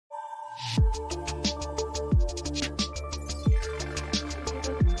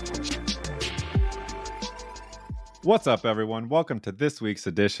What's up, everyone? Welcome to this week's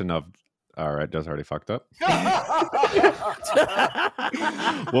edition of... All right, that's already fucked up.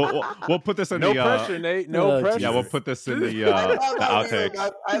 we'll put this in no the... pressure, Nate. No pressure. Yeah, we'll put this in the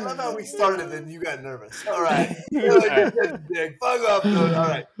outtakes. I love how we started and you got nervous. All right. Fuck off. All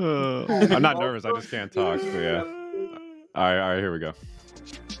right. I'm not nervous. I just can't talk. So yeah. All right, here we go.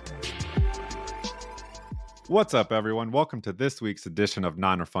 What's up, everyone? Welcome to this week's edition of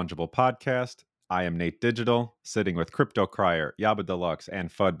Non-Refungible Podcast. I am Nate Digital, sitting with Crypto Crier, Yaba Deluxe, and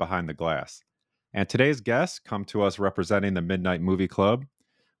Fudd behind the glass. And today's guests come to us representing the Midnight Movie Club.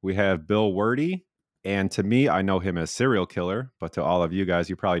 We have Bill Werde, and to me, I know him as Serial Killer, but to all of you guys,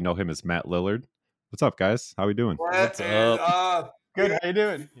 you probably know him as Matt Lillard. What's up, guys? How we doing? What's up? Good. How you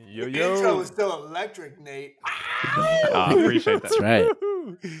doing? Yo. The intro was still electric, Nate. I appreciate that. That's right.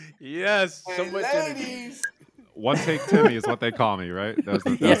 Yes. Hey, So much energy. ladies. One take Timmy is what they call me, right? That was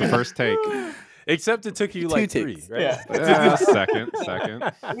the first take. Except it took you like 3, takes. right? Yeah. Second.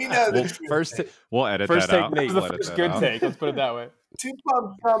 We know Well, the truth. First, We'll edit First that take out. Nate. This is We'll the edit first that good out. take. Let's put it that way. Two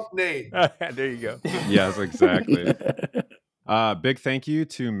pump Nate. there you go. Yes, exactly. Big thank you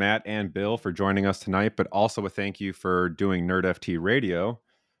to Matt and Bill for joining us tonight, but also a thank you for doing Nerd FT Radio.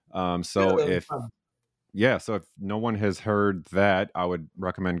 So if no one has heard that, I would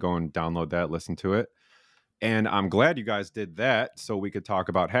recommend going download that, listen to it. And I'm glad you guys did that so we could talk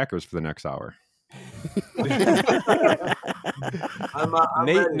about hackers for the next hour. I'm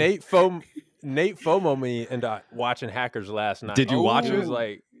Nate FOMO me into watching Hackers last night. Did you watch It it? was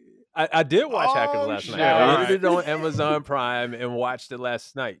like I did watch Hackers last shit. night. I rented it on Amazon Prime and watched it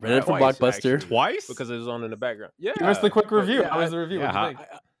last night. Read it from Twice, Blockbuster. actually, Twice? because it was on in the background. Yeah. Give us the quick review. Yeah, How was the review? yeah, What'd you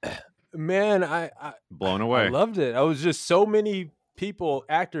think? Man, I Blown away. I loved it. I was just so many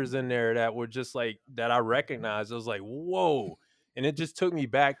actors in there that were just like that I recognized. I was like, whoa. And it just took me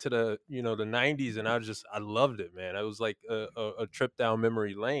back to the 90s, and I loved it, man. It was like a trip down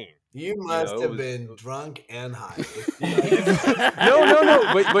memory lane. You must it have was- been drunk and high.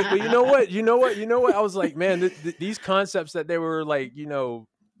 No. But you know what? I was like, man, these concepts that they were like,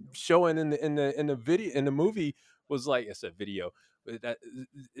 showing in the video in the movie was like, it's a video. But that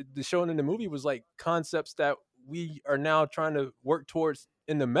the showing in the movie was like concepts that we are now trying to work towards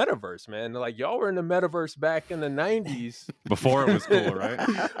in the metaverse, man. Like y'all were in the metaverse back in the 90s. Before it was cool, right?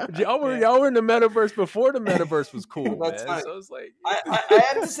 y'all were in the metaverse before the metaverse was cool, That's man. fine. So it's like I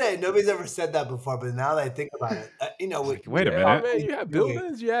have to say, nobody's ever said that before, but now that I think about it, Wait a yeah, minute. man, you have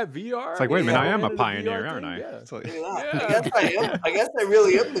buildings, you have VR. It's like, wait a minute, I am a into the pioneer, VR aren't thing, I? yeah. It's like, I guess I am. I guess I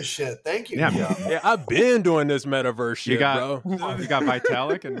really am the shit. Thank you. Yeah. Yeah, I've been doing this metaverse shit, you got bro. you got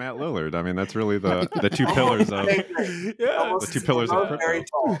Vitalik and Matt Lillard. I mean, that's really the two pillars of Yeah. Almost the two pillars of both very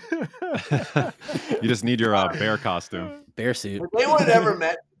tall. you just need your bear costume. Bear suit. Has anyone ever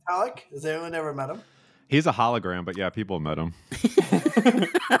met Alec? Has anyone ever met him? He's a hologram, but yeah, people met him.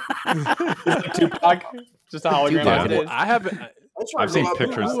 Tupac, just a hologram. Tupac. It is. I haven't. I just wanna I've go seen up and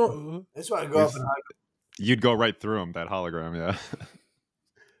pictures. hug him. I just want to go up and hug him. You'd go right through him, that hologram, yeah.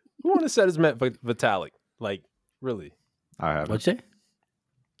 Who want to set his met Vitalik? Like, really? I haven't. What'd you say?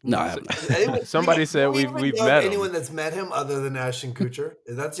 No, I haven't. Anyone- Somebody said do you we've even know met him. anyone that's met him other than Ashton Kutcher?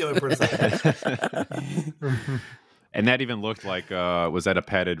 That's the only person. And that even looked like, was that a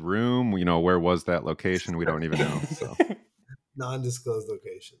padded room? Where was that location? We don't even know. So Non-disclosed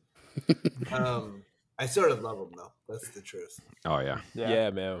location. I sort of love him though. That's the truth. oh yeah. Yeah.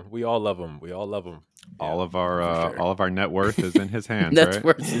 Man. We all love him. All of our for sure. all of our net worth is in his hands, That's right?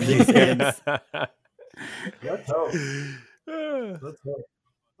 worse than these hands. Let's hope. Let's hope.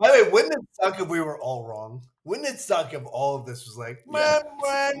 By the way, wouldn't it suck if we were all wrong? Wouldn't it suck if all of this was like, man,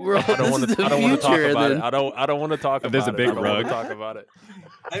 We're all- I don't want This to is the talk future, about then. it. I don't want to talk about There's a it. big I don't wanna rug. talk about it.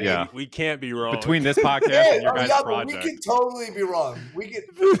 I mean, Yeah. We can't be wrong. Between this podcast yeah, and your guys' but project, we could totally be wrong. We can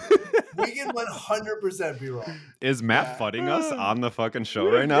 100% be wrong. is Matt fudding us on the fucking show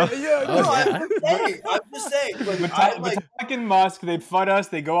right now? Yeah. Oh, No, yeah. I'm just saying. Like, I like Vitalik and Musk, they FUD us.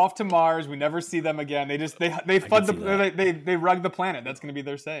 They go off to Mars. We never see them again. They FUD see that. they rug the planet. That's going to be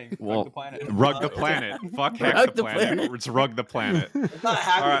their saying. Well, Rug the planet. Rug the planet. Fuck hack Rug the the planet. planet. It's rug the planet. it's not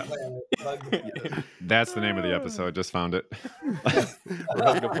hack All right. the planet. Like the planet. That's the name of the episode. Just found it.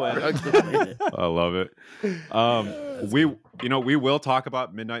 Rug the planet. I love it. We will talk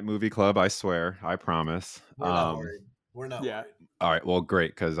about Midnight Movie Club. I swear. I promise. We're not worried. We're not Yeah. worried. All right. Well,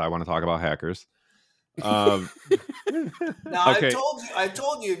 great, because I want to talk about hackers. Um, Now, Okay. I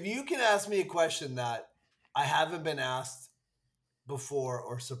told you, if you can ask me a question that I haven't been asked before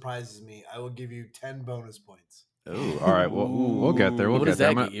or surprises me, I will give you 10 bonus points. Ooh, all right. Well, we'll get there. We'll What get does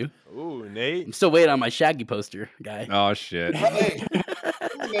there. that get you? Ooh, Nate. I'm still waiting on my Shaggy poster, guy. Oh shit! Hey,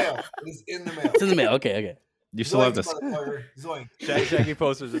 in the mail. It's in the mail. It's in the mail. Okay. You still have this. Motherfucker. Zoink. Shaggy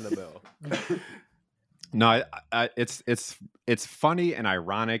posters in the mail. No, it's funny and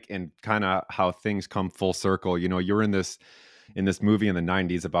ironic and kind of how things come full circle. You know, you're in this movie in the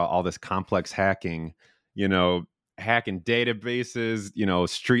 90s about all this complex hacking, you know, hacking databases, you know,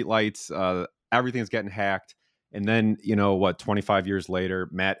 streetlights, everything's getting hacked. And then, you know, 25 years later,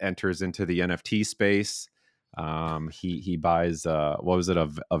 Matt enters into the NFT space. He buys what was it, a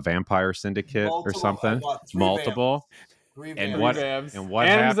vampire syndicate or something? Multiple. And what Revamps. and what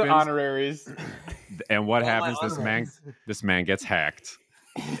and happens? the honoraries. And what All happens? my This man gets hacked.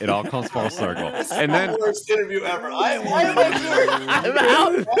 It all comes full circle. This is And the then worst interview ever. Why am I here? I'm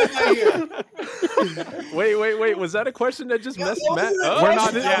out. Why am I here? Wait. Was that a question that just messed that Matt was a up? We're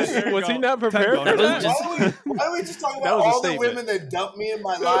not- question. yeah, there you Was he go. not prepared for $10. that? Why don't we just talk That about was a all the statement. women that dumped me in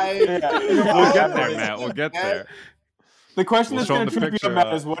my life? we'll get there, Matt. We'll get there. The question We'll that's show going him to the trip you picture, up,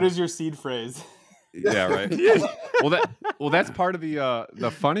 Matt, is what is your seed phrase? Yeah, right. Well, that's part of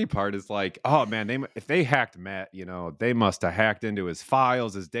the funny part is like, oh man, if they hacked Matt, you know, they must have hacked into his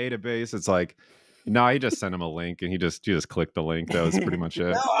files, his database. It's like, no, he just sent him a link and he just clicked the link. That was pretty much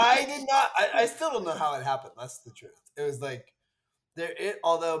it. No, I did not. I still don't know how it happened. That's the truth. It was like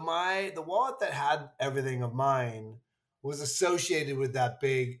although the wallet that had everything of mine was associated with that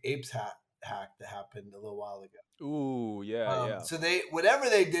big apes hack that happened a little while ago. Ooh, yeah. So whatever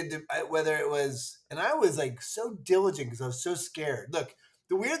they did, whether it was, and I was like so diligent because I was so scared. Look,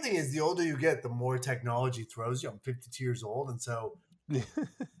 the weird thing is the older you get, the more technology throws you. I'm 52 years old. And so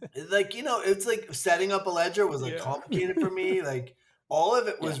like, you know, it's like setting up a ledger was like complicated for me. Like all of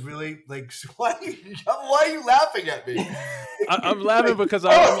it was really like, why are you laughing at me? I'm laughing because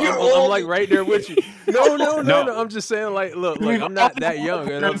I'm like right there with you. No. I'm just saying, like, look, I'm not that young,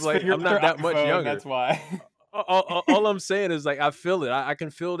 and I'm like, I'm not that much younger. That's why. All I'm saying is like I feel it. I can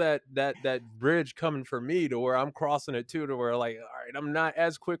feel that bridge coming for me to where I'm crossing it too, to where like, all right, I'm not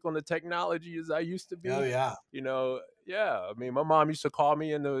as quick on the technology as I used to be. Oh yeah. You know, yeah. I mean, my mom used to call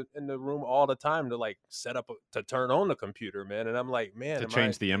me in the room all the time to like set up to turn on the computer, man. And I'm like, man, To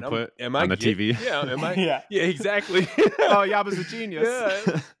change the input am I on the TV. Yeah, am I? Yeah. Yeah, exactly. Oh, Yaba's a genius.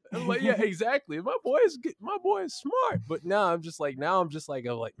 Yeah. I'm like, yeah, exactly. My boy is smart. But now I'm just like,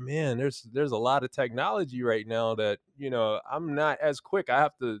 I'm like, man, there's a lot of technology right now that, you know, I'm not as quick. I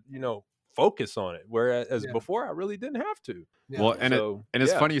have to, you know, focus on it. Whereas before I really didn't have to. Yeah. Well, and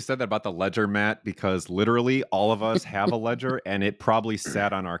it's funny you said that about the ledger, Matt, because literally all of us have a ledger, and it probably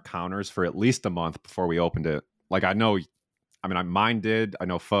sat on our counters for at least a month before we opened it. Like mine did. I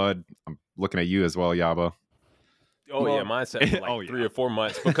know Fudd. I'm looking at you as well, Yaba. Oh yeah, mine said for like Oh, yeah. 3 or 4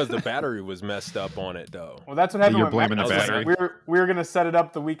 months because the battery was messed up on it though. Well, that's what happened. You're with blaming Matt. the battery? We were gonna set it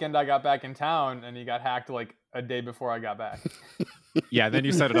up the weekend I got back in town, and he got hacked like a day before I got back. Yeah, then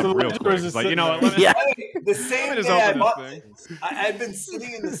you set it So up the real ledger quick. was It's just like, you know what? sitting Let me- Yeah. Hey, the same Let me just day I open bought this thing. I'd been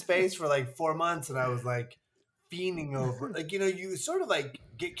sitting in the space for like 4 months, and I was like fiending over, like, you know, you sort of like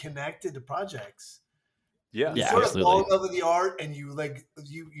get connected to projects. Yeah. You Yeah, sort absolutely. of fall in love with the art, and you like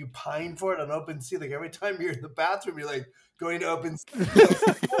you pine for it on OpenSea. Like every time you're in the bathroom, you're like going to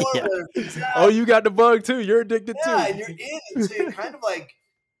OpenSea. Oh, you got the bug too. You're addicted Yeah, too. and you're in it, so you're kind of like,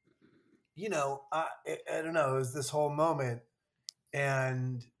 you know, I don't know. It was this whole moment,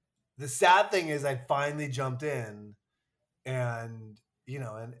 and the sad thing is, I finally jumped in, and you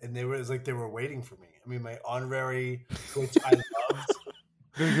know, and it was like they were waiting for me. I mean, my honorary, which I loved.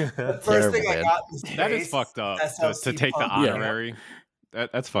 The first thing I man. got in space, That is fucked up to SLC take the pump. honorary.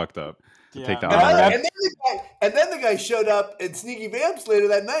 That's fucked up. To Yeah. take the And honorary. And then the guy showed up at Sneaky Vamps later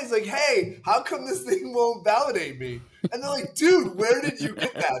that night. He's like, "Hey, how come this thing won't validate me?" And they're like, "Dude, where did you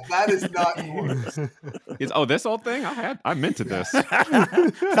get that? That is not yours." This old thing? I minted this.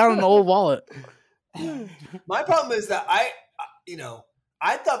 Found an old wallet. My problem is that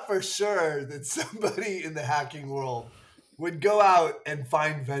I thought for sure that somebody in the hacking world would go out and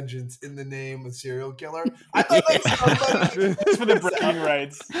find vengeance in the name of serial killer. I thought like somebody It's for the bragging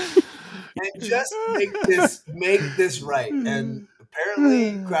rights. and just make this right. And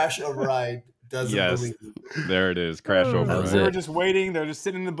apparently, Crash Override doesn't Yes. believe me. There it is. Crash That was override. They were it. just waiting. They were just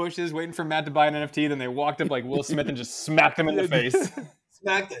sitting in the bushes, waiting for Matt to buy an NFT. Then they walked up like Will Smith and just smacked him in the face.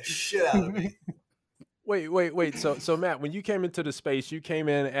 Smack the shit out of me. Wait. So Matt, when you came into the space, you came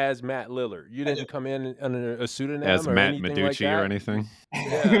in as Matt Lillard. You didn't come in under a pseudonym As or Matt anything Meducci like that? or anything.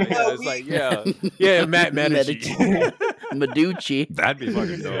 Yeah, it's like yeah, Matt Medici. Meducci. That'd be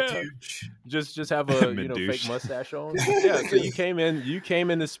fucking dope. Yeah. just have a fake Madouche. mustache on. Yeah, so you came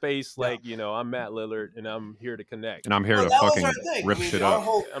into space like I'm Matt Lillard and I'm here to connect. And I'm here to that was fucking our thing. rip I mean, shit our up.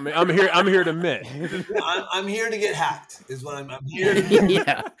 whole- I'm here to mint. I'm here to get hacked. Is what I'm here. To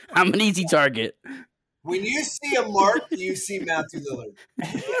Yeah, I'm an easy target. When you see a mark, you see Matthew Lillard.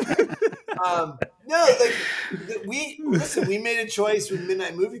 No, like we made a choice with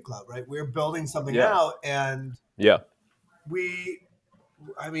Midnight Movie Club, right? We're building something out, and Yeah. if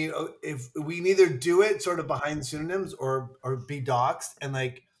we either do it sort of behind pseudonyms or be doxxed and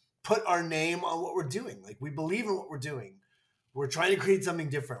like put our name on what we're doing. Like we believe in what we're doing. We're trying to create something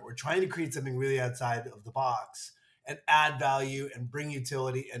different. We're trying to create something really outside of the box and add value and bring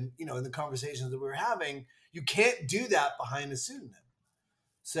utility. And, in the conversations that we were having, you can't do that behind a pseudonym.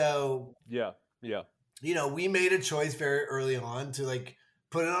 So, Yeah. we made a choice very early on to like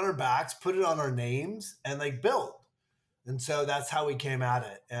put it on our backs, put it on our names and like build. And so that's how we came at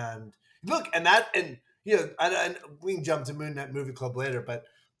it. And look, and we can jump to Midnight Movie Club later, but,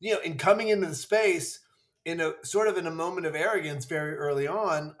 in coming into the space in a moment of arrogance very early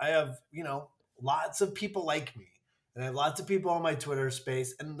on, I have, lots of people like me. And I have lots of people on my Twitter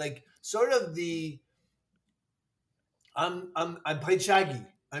space, and like sort of I played Shaggy.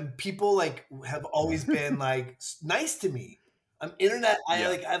 People like have always been like nice to me. I'm internet. I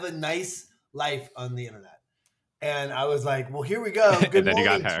have a nice life on the internet, and I was like, well, here we go. Good then you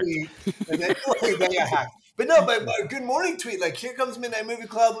morning got hacked. tweet, and then I got hacked. But no, but good morning tweet. Like, here comes Midnight Movie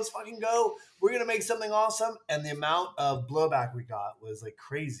Club. Let's fucking go. We're gonna make something awesome. And the amount of blowback we got was like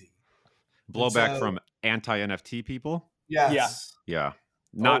crazy. Blowback from anti-NFT people? Yes. Yeah.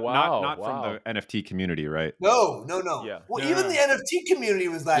 wow, Not wow. from the NFT community, right? No. Yeah. Well, No, even no. the NFT community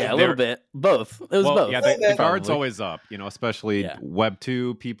was like, Yeah, a little bit. Both. It was both. Yeah, Well, the guard's probably. always up, especially Yeah. Web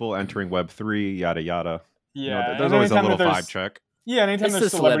 2 people entering Web 3, yada, yada. Yeah, There's and always a anytime little that there's- vibe check. Yeah, anytime It's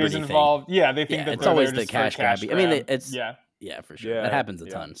there's the celebrities celebrity thing. involved, yeah, they think Yeah, that it's they're always there the just for a cash grabby. I mean, grab. it's yeah, for sure. Yeah, That happens a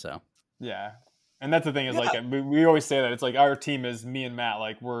yeah. ton. So yeah, and that's the thing is Yeah. like we always say that it's like our team is me and Matt,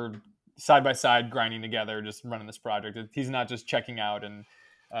 like we're side by side grinding together, just running this project. He's not just checking out and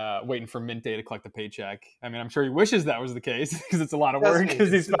waiting for Mint Day to collect the paycheck. I mean, I'm sure he wishes that was the case because it's a lot of Trust work. me,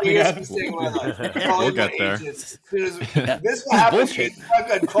 Because it's he's the fucking biggest up. mistake of my life. We'll Calling get my there. agent as soon as- This will happen. Bullshit. I've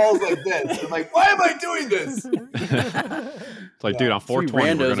got calls like this. I'm like, why am I doing this? It's like, Yeah. dude, on 420, we're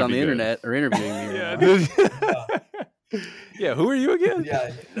randos gonna on be the good. internet are interviewing me. Yeah. Right now. Yeah, who are you again?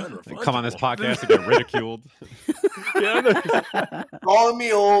 Yeah, They come on this podcast to get ridiculed. calling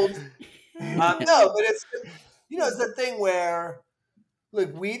me old. No, but it's it's the thing where,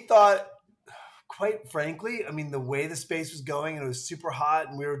 look, we thought, quite frankly, I mean, the way the space was going and it was super hot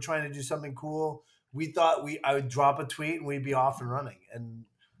and we were trying to do something cool, we thought I would drop a tweet and we'd be off and running. And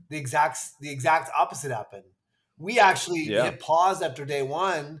the exact opposite happened. We actually hit pause after day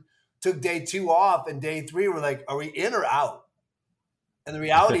one, took day two off, and day three we're like, are we in or out? And the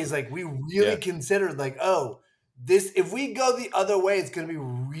reality is like we really considered like, if we go the other way, it's going to be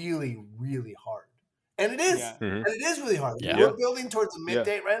really, really hard. And it is. Yeah. And it is really hard. Yeah. We're building towards a mid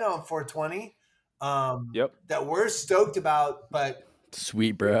date right now on 420 that we're stoked about, but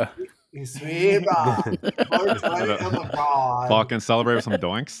Sweet, bro. sweet, 420, oh my God. Fucking celebrate with some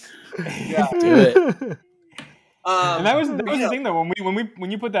doinks. Yeah. Do it. And that was the thing though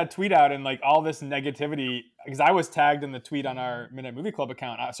when you put that tweet out and like all this negativity, because I was tagged in the tweet on our Midnight Movie Club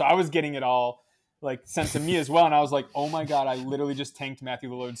account, so I was getting it all like sent to me as well, and I was like, oh my God, I literally just tanked Matthew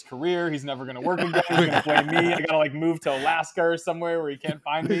Lillard's career. He's never gonna work again. He's gonna blame me. I gotta like move to Alaska or somewhere where he can't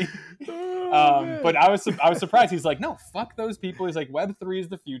find me. But I was surprised. He's like, no, fuck those people. He's like, Web3 is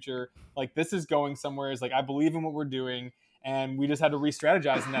the future. Like this is going somewhere. He's like, I believe in what we're doing. And we just had to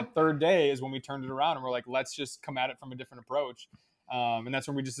re-strategize. And that third day is when we turned it around and we're like, let's just come at it from a different approach. And that's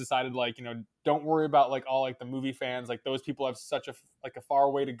when we just decided, like, don't worry about like all like the movie fans. Like those people have such a far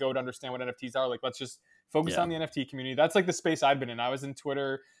way to go to understand what NFTs are. Like, let's just focus on the NFT community. That's like the space I've been in. I was in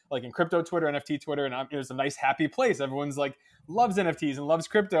Twitter, like in crypto Twitter, NFT Twitter, and it was a nice, happy place. Everyone's like loves NFTs and loves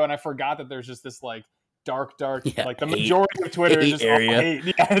crypto. And I forgot that there's just this like dark, like the majority of Twitter is just all hate.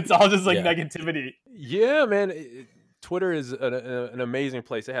 Yeah, it's all just like negativity. Yeah, man. Twitter is an amazing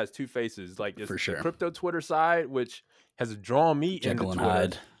place. It has two faces. Like it's For sure. the crypto Twitter side, which has drawn me Jekyll into and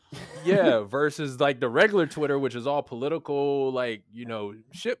Twitter. Hyde. Yeah, versus like the regular Twitter, which is all political, like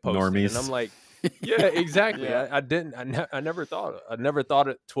shit posting. Normies. And I'm like, yeah, exactly. Yeah. I never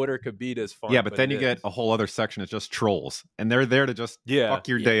thought Twitter could be this fun. Yeah, but then it you get is. a whole other section. It's just trolls, and they're there to just Yeah, fuck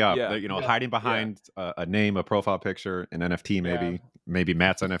your day up. yeah. They're, hiding behind a name, a profile picture, an NFT, maybe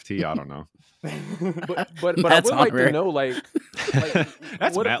Matt's NFT. I don't know. But I That's would like honorary. to know like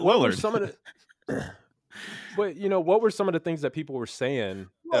That's Matt what were Lillard. some of the but what were some of the things that people were saying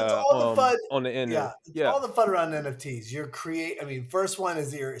Well, it's all the fun on the end. Yeah, it's all the fun around NFTs. First one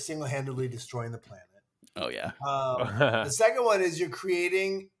is you're single-handedly destroying the planet. Oh yeah. The second one is you're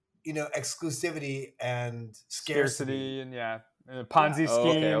creating, exclusivity and scarcity. And Ponzi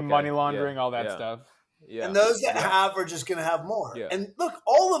scheme, money laundering, all that stuff. Yeah. And those that have are just going to have more. Yeah. And look,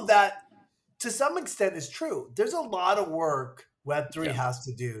 all of that to some extent is true. There's a lot of work Web3 has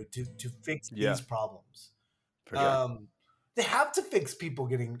to do to fix these problems. They have to fix people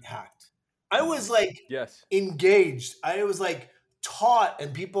getting hacked. I was engaged. I was taught,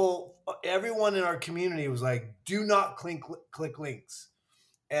 and everyone in our community was like, do not click links.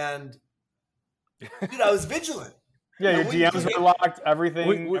 And dude, I was vigilant. Yeah, your DMs were locked.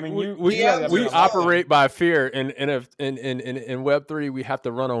 Everything. We operate by fear, and in Web3, we have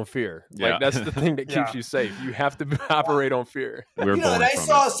to run on fear. Yeah. That's the thing that keeps you safe. You have to operate on fear. And I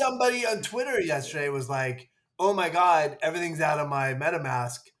saw somebody on Twitter yesterday was like, "Oh my God, everything's out of my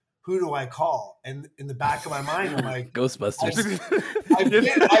MetaMask. Who do I call?" And in the back of my mind, I'm like, Ghostbusters. I've been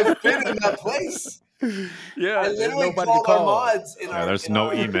in that place. Yeah, I literally called our mods. There's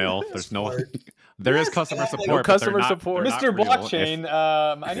no email. There's no. There is customer support. No customer support. Mr. Blockchain,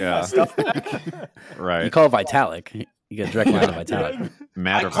 I need my stuff back. Right. You call Vitalik. You get a direct line to Vitalik.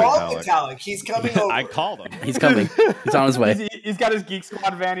 I called Vitalik. He's coming over. I called him. He's coming. He's on his way. He's got his Geek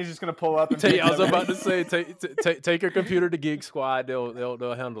Squad van. He's just gonna pull up. And I was about to say, take your computer to Geek Squad. They'll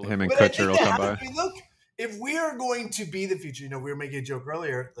handle it. Him and Kutcher will come by. Look, if we are going to be the future, we were making a joke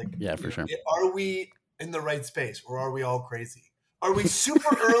earlier. For sure. Are we in the right space, or are we all crazy? Are we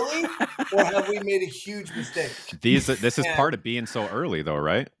super early, or have we made a huge mistake? This is part of being so early, though,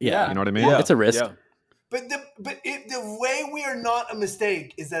 right? Yeah, you know what I mean. Yeah. It's a risk. Yeah. But the way we are not a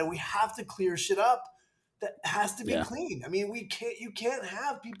mistake is that we have to clear shit up. That has to be clean. I mean, you can't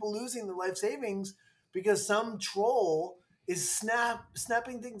have people losing their life savings because some troll is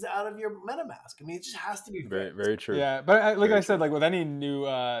snapping things out of your MetaMask. I mean, it just has to be very, very true. Yeah, but I said, with any new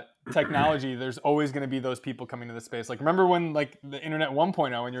technology, there's always going to be those people coming to the space. Remember when the internet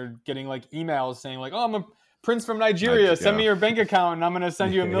 1.0 and you're getting emails saying "Oh, I'm a prince from Nigeria, send me your bank account and I'm going to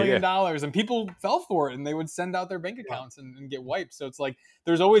send you $1 million." And people fell for it and they would send out their bank accounts and get wiped. So it's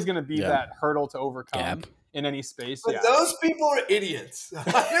there's always going to be that hurdle to overcome in any space. But those people are idiots.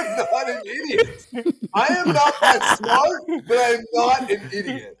 I am not an idiot. I am not that smart, but I'm not an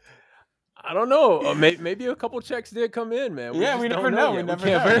idiot. I don't know. Maybe a couple checks did come in, man. We never know. We never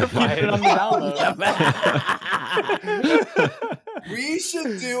can't verify it on the download. We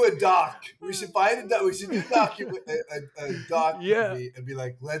should do a doc. We should find a doc. We should do a doc and be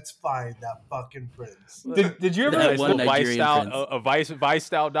like, let's find that fucking prince. Did you ever a Vice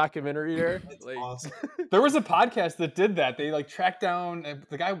style documentary there? That's awesome. There was a podcast that did that. They tracked down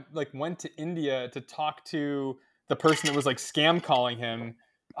the guy went to India to talk to the person that was scam calling him.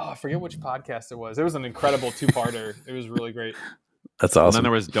 Oh, I forget which podcast it was. It was an incredible 2-parter. It was really great. That's awesome. And then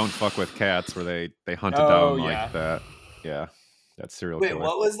there was Don't Fuck with Cats, where they hunted down that. Yeah, that serial killer. Wait,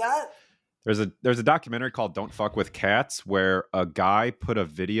 what was that? There's a documentary called Don't Fuck with Cats, where a guy put a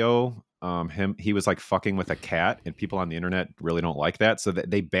video. He was fucking with a cat, and people on the internet really don't like that. So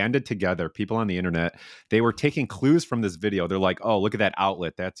they banded together. People on the internet, they were taking clues from this video. They're like, "Oh, look at that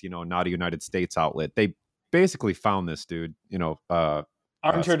outlet. That's not a United States outlet." They basically found this dude.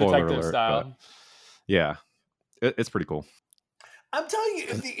 Armchair detective style. Yeah, it's pretty cool. I'm telling you,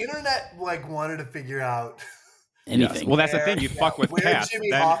 if the internet wanted to figure out anything, well, that's the thing. You fuck with where cats.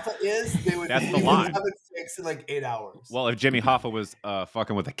 Jimmy Hoffa is, they would have it fixed in 8 hours. Well, if Jimmy Hoffa was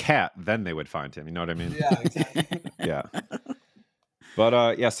fucking with a cat, then they would find him. You know what I mean? Yeah, exactly. Yeah.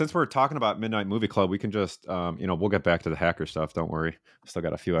 But since we're talking about Midnight Movie Club, we can just we'll get back to the hacker stuff. Don't worry, still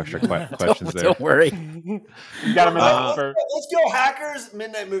got a few extra questions there. Don't worry. You got let's go hackers.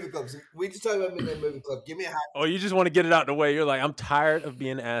 Midnight Movie Club. We just talked about Midnight Movie Club. Give me a hacker. Oh, you just want to get it out the way. You're like, I'm tired of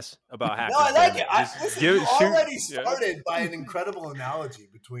being asked about hackers. No, I like it. You already started by an incredible analogy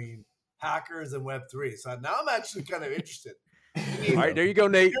between hackers and Web3. So now I'm actually kind of interested. All right, there you go,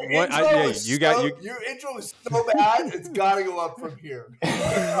 Nate. Your intro was so bad, it's got to go up from here.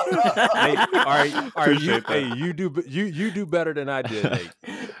 Nate, all right, you do better than I did, Nate.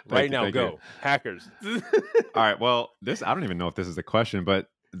 Right now, go hackers. All right, well, I don't even know if this is a question, but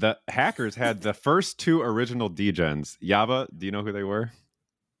the hackers had the first 2 original degens. Yaba, do you know who they were?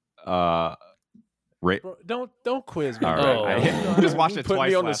 Bro, don't quiz me. All right. I just watched it put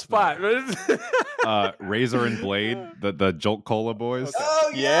twice. Me on the spot. Razor and Blade, the Jolt Cola boys. Okay.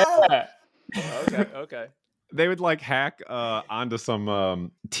 Oh yeah. Okay. They would hack onto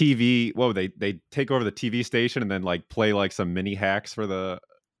some TV. Whoa, they take over the TV station and then play some mini hacks for the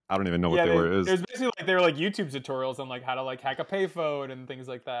I don't even know what they were. It was basically like they were like YouTube tutorials on like how to like hack a payphone and things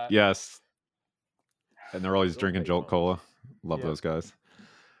like that. Yes. And they're always drinking Jolt Cola. Love those guys.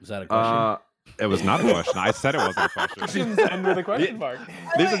 Was that a question? It was not a question. I said it wasn't a question. Questions end with a question mark.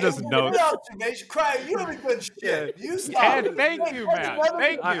 These are just notes. Observation. Cryer, you haven't been shit. You stop. And thank you, Matt.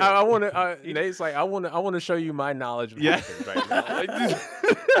 Thank you. I want to. Nate's like, I want to show you my knowledge. Of hackers right now.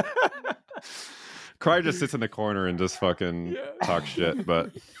 Like, Cryer just sits in the corner and just fucking talks shit,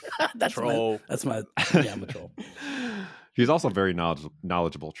 but That's troll. my yeah, I'm a troll. he's also very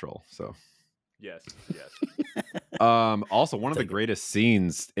knowledgeable troll. So yes. also one of the greatest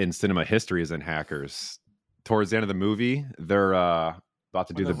scenes in cinema history is in Hackers. Towards the end of the movie, they're about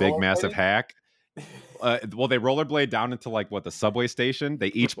to do the big massive hack. Well, they rollerblade down into like the subway station. They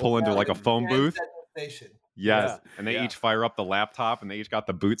each pull into like a phone booth. Station. Yes, and they each fire up the laptop, and they each got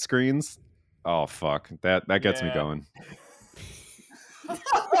the boot screens. Oh fuck, that gets me going.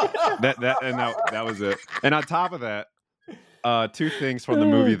 that was it. And on top of that, two things from the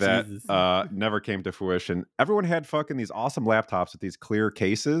movie that never came to fruition. Everyone had fucking these awesome laptops with these clear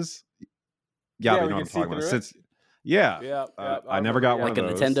cases. Yeah, but you know what I'm talking about. Since I never got one like of a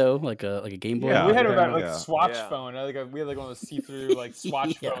those. Nintendo, like a Game Boy. Yeah, we had about yeah. Swatch phone. We had like one of those see-through like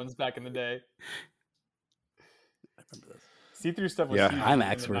Swatch phones back in the day. I remember this. See-through stuff was huge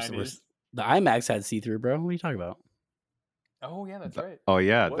IMAX in the 90s. was the IMAX had see-through, bro. What are you talking about? Oh yeah, that's right. Oh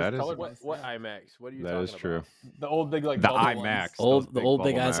yeah, that is what IMAX? What are you? that talking is true. About? The old big like The bubble IMAX. ones. The old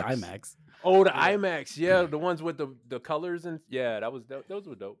big bubble ass Max. IMAX. Oh, the IMAX. Yeah, the ones with the colors and those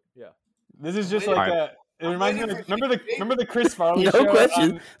were dope. Yeah. This is just Wait, like a. It reminds me. Remember the Chris Farley No show?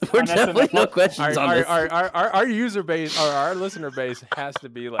 question. We're on definitely SNL? no questions on this. Our user base or our listener base has to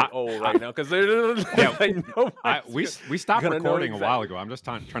be like old right now because they're like we stopped gonna know recording a while exactly. ago. I'm just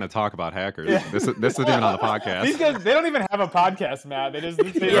trying to talk about Hackers. This isn't even on the podcast. These guys, they don't even have a podcast, Matt. They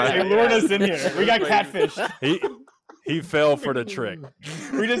lured us in here. We got catfished. He fell for the trick.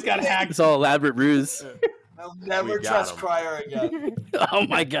 We just got hacked. It's all elaborate ruse. I'll never We got trust him. Cryer again. Oh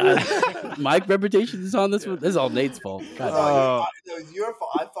my god, my reputation is on this one. This is all Nate's fault. God. No, it's your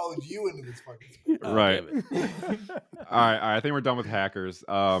fault. I followed you into this fucking. Oh, Right. damn it. All right. I think we're done with Hackers.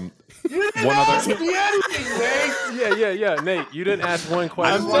 You didn't One ask other- me anything, Nate. Yeah. Nate, you didn't ask one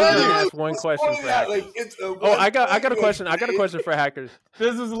question. I'm You telling didn't you, ask one it's question pointing for out, hackers. like, it's a Oh, I got a one-point question. I got a Nate. question for hackers.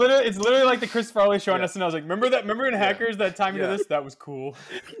 This is literally like the Chris Farley show on SNL. I was like, remember in Hackers that time you did this? That was cool.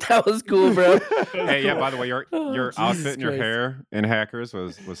 That was cool, bro. Hey, yeah. By the way, your Jesus outfit and your Christ. hair in Hackers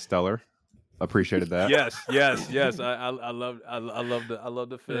was stellar. Appreciated that. Yes. I love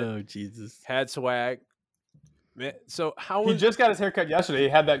the fit. Oh Jesus. Had swag. Man, so how He was just got his haircut yesterday. He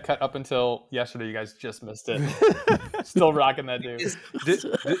had that cut up until yesterday. You guys just missed it. Still rocking that dude.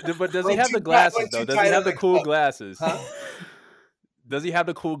 but does he Went have too the tight- glasses went though? too Does tight he have on the the cool cup. glasses? Huh? Does he have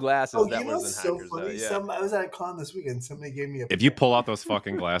the cool glasses Oh, that you know was what's in so Hackers? funny? I was at a con this weekend. Somebody gave me a. If you pull out those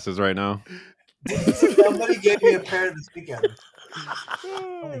fucking glasses right now, Somebody gave me a pair this weekend.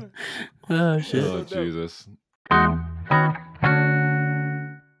 Oh shit. oh Jesus.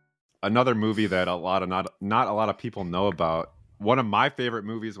 Another movie that not a lot of people know about. One of my favorite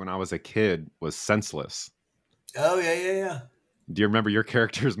movies when I was a kid was Senseless. Oh yeah. Do you remember your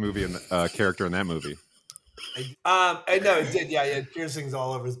character's character in that movie? I know it did. Yeah, he had piercings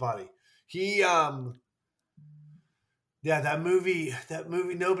all over his body. That movie.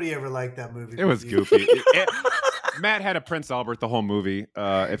 Nobody ever liked that movie. It was goofy. Matt had a Prince Albert the whole movie.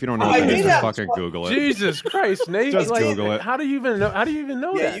 If you don't know what I that knew is, that. fucking Google it. Jesus Christ, Nate! Just like, Google it. How do you even know? How do you even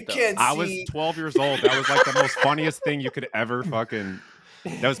know Yeah, that? you though? can't. I was see, 12 years old. That was like the most funniest thing you could ever fucking.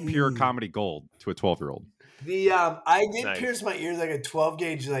 That was pure comedy gold to a 12-year-old. I did Nice. pierce my ears like a 12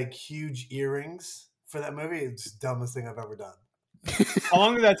 gauge, like huge earrings for that movie. It's the dumbest thing I've ever done. How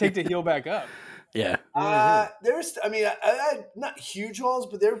long did that take to heal back up? Yeah. There's, I mean, I had not huge holes,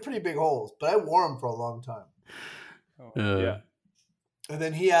 but they were pretty big holes. But I wore them for a long time. Yeah. And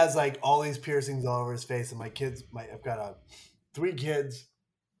then he has like all these piercings all over his face. And my kids, I've got 3 kids,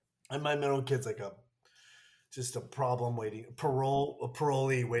 and my middle kid's like just a problem waiting, a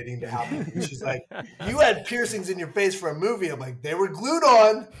parolee waiting to happen. And she's like, "You had piercings in your face for a movie." I'm like, "They were glued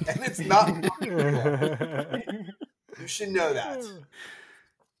on, and it's not." You should know that.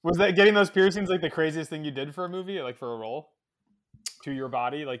 Was that getting those piercings like the craziest thing you did for a movie, like for a role? To your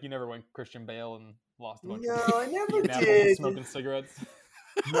body? Like you never went Christian Bale and lost a bunch No, of I never apples did. smoking cigarettes?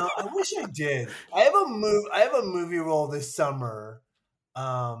 No, I wish I did. I have a movie role this summer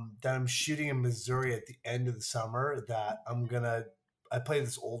that I'm shooting in Missouri at the end of the summer that I play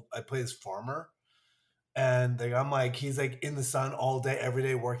this farmer, and he's like in the sun all day every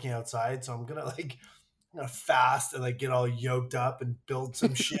day working outside, so I'm gonna fast and like get all yoked up and build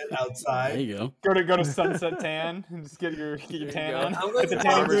some shit There outside. you go. Go to Sunset Tan and just get your tan on. I'm Get the like,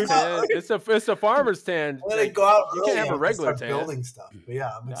 tan farmer's boots. tan. It's a farmer's tan. I'm gonna go out You early can't have a and regular start tan. building stuff. But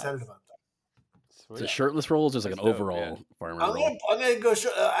yeah, I'm excited about that. Is it shirtless roll? Or just like That's an dope, overall man. farmer I'm roll? gonna go.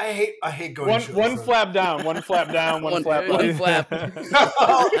 I hate going. One flap down, one flap down, one flap one up. flap.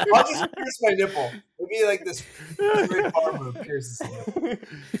 I'll just pierce my nipple. It'll be like this great farmer who pierces his nipple.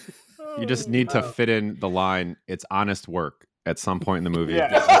 You just need to fit in the line. It's honest work at some point in the movie.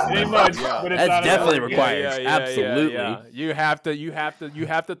 Yeah, ain't much, Yeah. but it's That's not definitely enough. required. Absolutely. You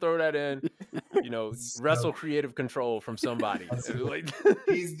have to throw that in. Wrestle creative control from somebody. Like,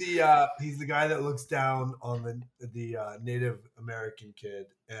 He's the guy that looks down on the Native American kid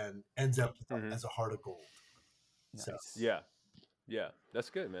and ends up as a heart of gold. So, yeah, that's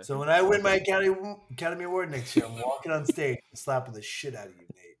good, man. so when I win my Academy Award next year, I'm walking on stage and slapping the shit out of you,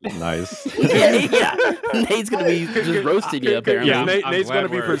 Nate. Nice. yeah. Nate's gonna be just roasting you apparently. Yeah, Nate's glad gonna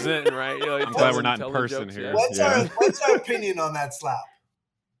be we're- presenting, right? I'm glad we're not in person jokes, here. yeah. What's our opinion on that slap?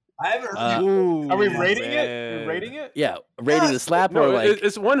 I haven't heard. Ooh, Are we Yeah, rating it? man. We're rating it? Yeah, rating the slap or No, like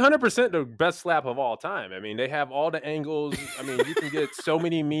it's 100% the best slap of all time. I mean, they have all the angles. I mean, you can get so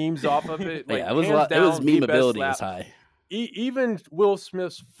many memes off of it. Like, yeah, it was a hands lot. It was down, the best memeability slap. is high. Even Will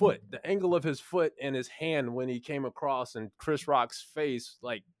Smith's foot, the angle of his foot and his hand when he came across, and Chris Rock's face,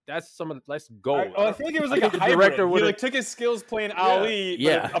 like that's gold. I feel like it was like I a think the hybrid. director He would've- like took his skills playing Ali,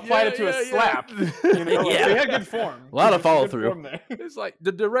 Yeah. but applied it to a slap. You know, Yeah. so he had good form. A lot of Good follow-through. form there. It's like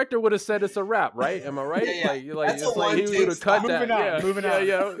the director would have said it's a wrap, right? Am I right? Yeah. Like That's it's a like he one-take would have cut slap. that. Moving on.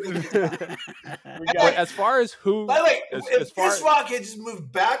 Yeah. We But got as far as who, By the way, as if far Chris Rock had just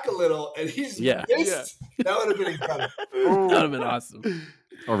moved back a little and he's Yeah. missed, that would have been incredible. That would have been awesome.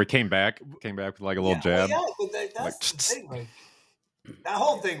 Or we came back with like a little jab. Yeah, but that's Like, the thing. Like, that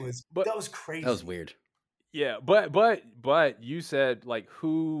whole thing was But- that was crazy. That was weird. yeah, but you said like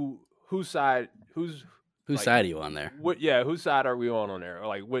whose side, Whose like, side are you on there? whose side are we on there? Or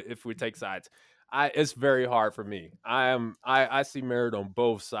like if we take sides, it's very hard for me. I see merit on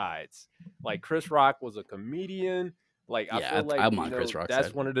both sides. Like Chris Rock was a comedian. Like I Yeah, feel like I'm on Chris Rock's that's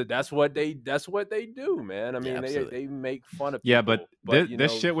side. that's what they do, man. I mean, absolutely. they make fun of Yeah, people, but you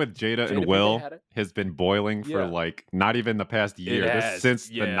this know, shit with Jada Jada and Pinkett Will had it. has been boiling for Yeah. like not even the past year. This has, since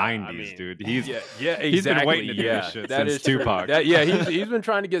the yeah, 90s, I mean, dude. He's yeah, exactly. he's been waiting to do this shit that since is true. Tupac. He's been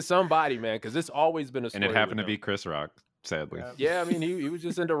trying to get somebody, man, because it's always been a story and it happened to with be him. Chris Rock, sadly. Yeah, I mean, he was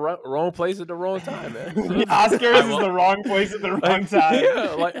just in the wrong place at the wrong time, man. the Oscars is the wrong place at the wrong time.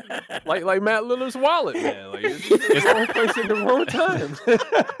 Yeah, like Matt Lillard's wallet, man. Like it's the wrong place at the wrong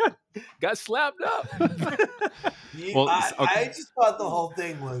time. Got slapped up. Well, I just thought the whole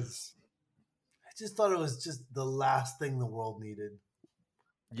thing was. I just thought it was just the last thing the world needed.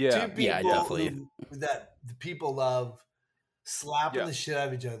 Yeah, Two people yeah, definitely. that the people love slapping Yeah. the shit out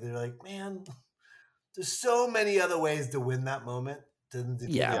of each other. They're like, man, there's so many other ways to win that moment. To do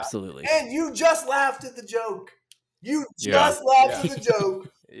Yeah, that. absolutely. And you just laughed at the joke. You Yeah. just laughed Yeah. at the joke.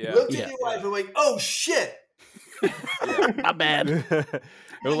 yeah. Looked Yeah. at your wife and like, oh shit. Not bad.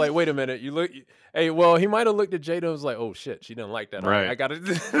 It was like, wait a minute. You look. Hey, well, he might have looked at Jada and was like, "Oh shit, she didn't like that. All Right. I gotta.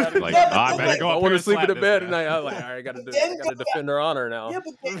 Like, Yeah, but I better go I up want here to and sleep in slap the this bed guy. tonight. I was like, all right, I gotta Then go defend her honor now. Yeah,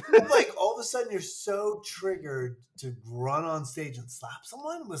 but then, like all of a sudden you're so triggered to run on stage and slap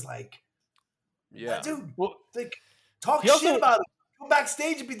someone was like, Yeah. dude, Well, like talk He shit also- about him. Go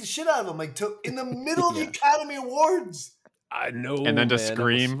backstage and beat the shit out of him. Like in the middle of the Academy Awards. I know. And then to man, that was-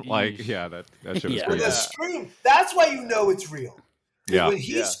 scream, like, eesh. yeah, that shit was Yeah. With crazy. a scream. That's why you know it's real. 'Cause Yeah. when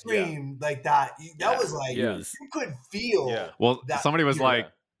he Yeah, screamed like that, that was like Yeah. you could feel. Yeah. Well, that- somebody was yeah.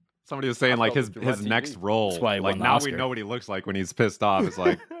 like, somebody was saying I like felt his it through my his next TV. role, That's why he like won the now we Oscar. know what he looks like when he's pissed off. It's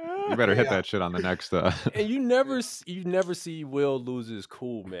like you better hit Yeah. that shit on the next. And you never see Will lose his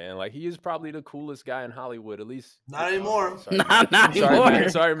cool, man. Like he is probably the coolest guy in Hollywood, at least. Not anymore. Sorry, Not Matt. anymore.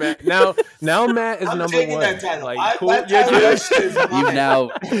 Sorry, Matt. Now Matt is I'm number taking one. that title. Like cool. That Yeah, title, yeah. that shit is You've mine. now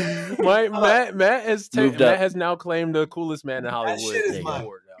Matt has Moved Matt up. has now claimed the coolest man in Hollywood shit is mine.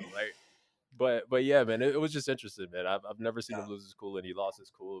 award now. Like, but yeah, man, it was just interesting, man. I've never seen him lose his cool, and he lost his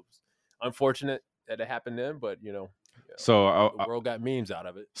cool. It was unfortunate that it happened then, but you know, So the world got memes out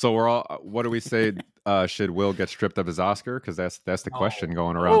of it. so we're all. What do we say? Should Will get stripped of his Oscar? Because that's the question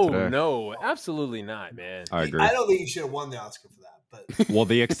going around Oh today. no, absolutely not, man. I agree. I don't think he should have won the Oscar for that, but Well,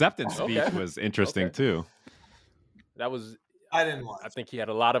 the acceptance speech Okay. was interesting Okay. too. That was. I didn't watch. I think he had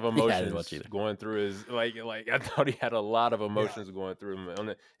a lot of I didn't emotions watch either. going through his like. I thought he had a lot of emotions going through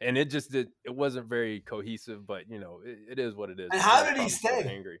him, and it just it wasn't very cohesive. But you know, it is what it is. And how was did he probably still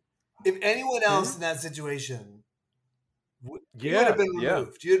stay? Angry. If anyone else in that situation You would have been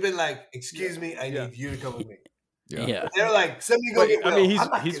removed. You'd have been like, "Excuse me, I need you to come with me." Yeah. They're like, "Somebody go get Will." I mean, I'm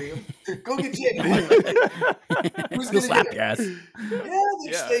not getting him. Go get Jake. Who's He'll gonna slap get your ass.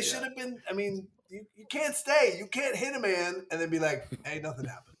 They should have been. I mean, you can't stay. You can't hit a man and then be like, "Hey, nothing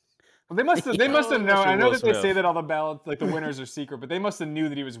happened." Well, they must have known. I know Will that they say Smith. that all the ballots, like the winners, are secret, but they must have knew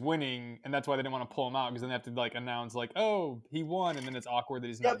that he was winning, and that's why they didn't want to pull him out because then they have to like announce like, "Oh, he won," and then it's awkward that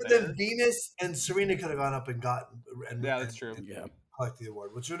he's not But there. then Venus and Serena could have gone up and gotten. Yeah, that's true. Collected the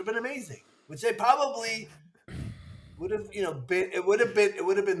award, which would have been amazing. Which they probably would have, been. It would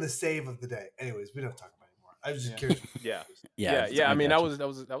have been the save of the day. Anyways, we don't have to talk about it anymore. I was just curious. Yeah. I mean, that was a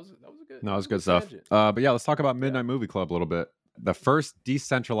good. No, it was good stuff. tangent. But yeah, let's talk about Midnight Movie Club a little bit. The first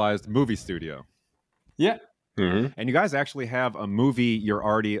decentralized movie studio. Yeah. Mm-hmm. And you guys actually have a movie you're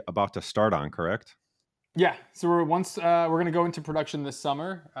already about to start on, correct? Yeah, so we're going to go into production this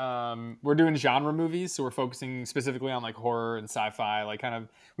summer. We're doing genre movies, so we're focusing specifically on like horror and sci-fi. Like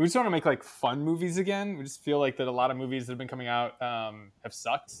we just want to make like fun movies again. We just feel like that a lot of movies that have been coming out have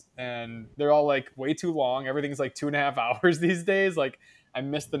sucked, and they're all like way too long. Everything's like 2.5 hours these days. Like I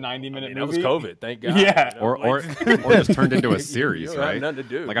missed the 90-minute movie. That was COVID, thank God. Yeah, Or just turned into a series, you don't right? have nothing to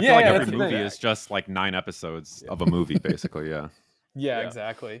do. Like I feel like yeah, every that's the movie thing. is just like 9 episodes of a movie, basically. Yeah. Yeah,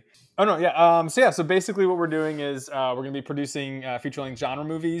 exactly. Oh no, yeah. So basically, what we're doing is we're going to be producing feature-length genre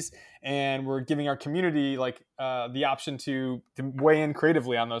movies, and we're giving our community like the option to weigh in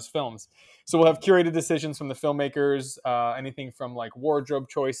creatively on those films. So we'll have curated decisions from the filmmakers, anything from like wardrobe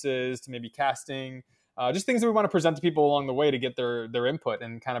choices to maybe casting, just things that we want to present to people along the way to get their input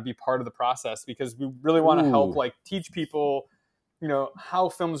and kind of be part of the process, because we really want to help like teach people, how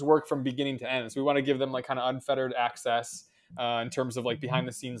films work from beginning to end. So we want to give them like kind of unfettered access. In terms of like behind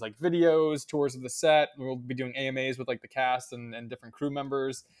the scenes, like videos, tours of the set. We'll be doing AMAs with like the cast and different crew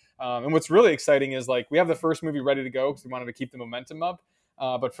members. And what's really exciting is like we have the first movie ready to go because we wanted to keep the momentum up.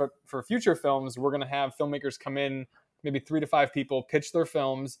 But for future films, we're going to have filmmakers come in, maybe 3 to 5 people, pitch their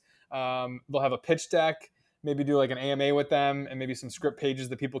films. They'll have a pitch deck, maybe do like an AMA with them, and maybe some script pages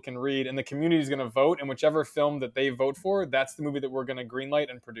that people can read. And the community is going to vote, and whichever film that they vote for, that's the movie that we're going to greenlight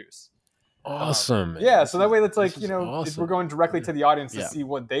and produce. Awesome. Man. Yeah, so that way that's like, awesome. we're going directly to the audience to see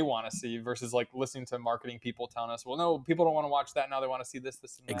what they want to see versus like listening to marketing people telling us, well, no, people don't want to watch that now. They want to see this,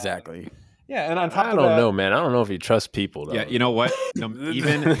 and that. Exactly. Yeah, and on top I of don't that, know, man. I don't know if you trust people, though. Yeah, you know what?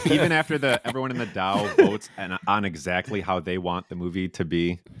 Even after everyone in the DAO votes on exactly how they want the movie to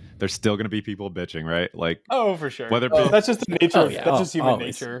be, there's still going to be people bitching, right? Like, oh, for sure. Whether that's just the nature. That's just human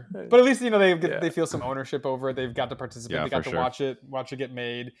always. nature. But at least they feel some ownership over it. They've got to participate. Yeah, they got for to sure. watch it get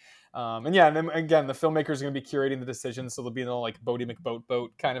made. And then again, the filmmakers are going to be curating the decisions, so there'll be no like Bodie McBoat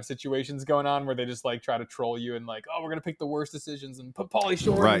kind of situations going on where they just like try to troll you and like, oh, we're going to pick the worst decisions and put Pauly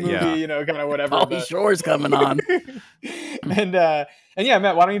Shore in the movie, kind of whatever. Pauly Shore's coming on. and yeah,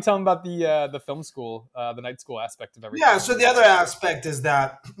 Matt, why don't you tell them about the film school, the night school aspect of everything? Yeah, so the other aspect is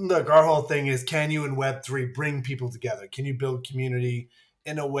that, look, our whole thing is, can you in Web3 bring people together? Can you build community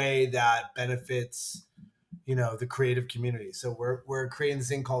in a way that benefits, the creative community? So we're creating this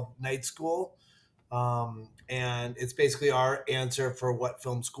thing called Night School. And it's basically our answer for what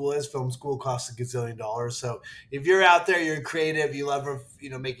film school is. Film school costs $1 gazillion. So if you're out there, you're creative, you love,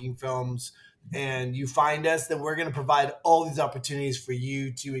 making films, and you find us, then we're going to provide all these opportunities for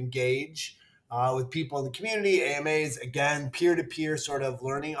you to engage with people in the community, AMAs, again, peer-to-peer sort of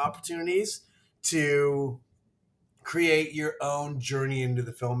learning opportunities to create your own journey into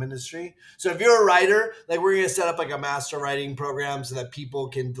the film industry. So if you're a writer, like we're going to set up like a master writing program so that people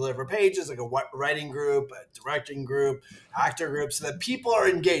can deliver pages, like a writing group, a directing group, actor group, so that people are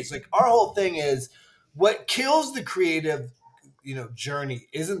engaged. Like our whole thing is what kills the creative, journey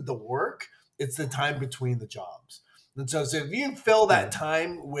isn't the work, it's the time between the jobs. And so if you fill that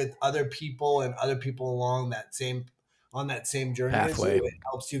time with other people and other people along on that same journey, Pathway. it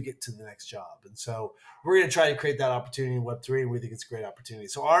helps you get to the next job. And so we're going to try to create that opportunity in Web3, and we think it's a great opportunity.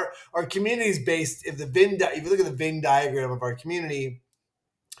 So our community is based, if you look at the Venn diagram of our community,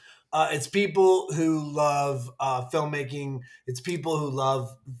 it's people who love filmmaking, it's people who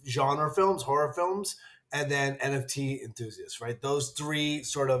love genre films, horror films, and then NFT enthusiasts, right? Those 3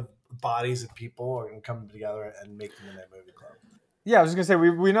 sort of bodies of people are going to come together and make the Midnight Movie Club. Yeah, I was just gonna say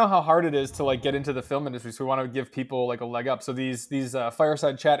we know how hard it is to like get into the film industry, so we want to give people like a leg up. So these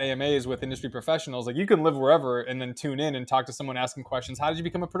fireside chat AMAs with industry professionals, like you can live wherever and then tune in and talk to someone asking questions. How did you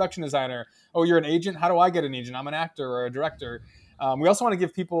become a production designer? Oh, you're an agent. How do I get an agent? I'm an actor or a director. We also want to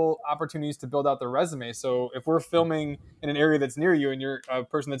give people opportunities to build out their resume. So if we're filming in an area that's near you and you're a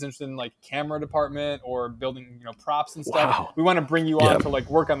person that's interested in like camera department or building, props and stuff, we want to bring you on to like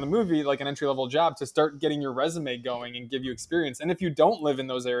work on the movie, like an entry level job, to start getting your resume going and give you experience. And if you don't live in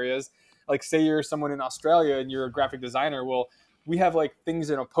those areas, like say you're someone in Australia and you're a graphic designer, well, we have like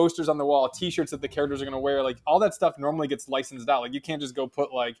things, posters on the wall, t-shirts that the characters are going to wear. Like all that stuff normally gets licensed out. Like you can't just go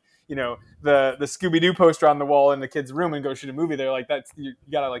put like, the Scooby-Doo poster on the wall in the kid's room and go shoot a movie there. Like that's, you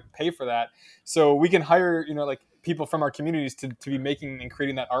got to like pay for that. So we can hire, like people from our communities to be making and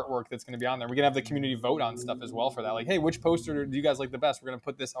creating that artwork that's going to be on there. We can have the community vote on stuff as well for that. Like, hey, which poster do you guys like the best? We're going to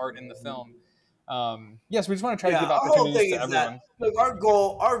put this art in the film. Yes, we just want to try to give opportunities to everyone. Look, our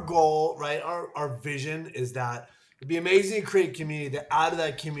goal, right? Our vision is that it'd be amazing to create a community that out of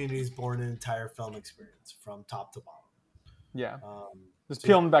that community is born an entire film experience from top to bottom. Yeah. Just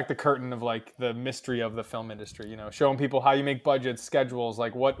peeling back the curtain of like the mystery of the film industry, showing people how you make budgets, schedules,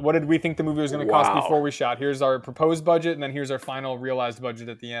 like what did we think the movie was going to cost before we shot? Here's our proposed budget, and then here's our final realized budget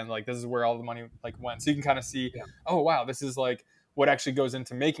at the end. Like this is where all the money like went. So you can kind of see, oh wow, this is like what actually goes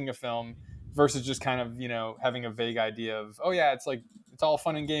into making a film versus just kind of, having a vague idea of, oh yeah, it's like it's all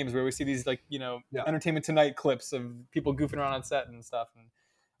fun and games where we see these like, Entertainment Tonight clips of people goofing around on set and stuff.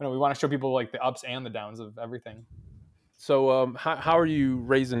 And we want to show people like the ups and the downs of everything. So how are you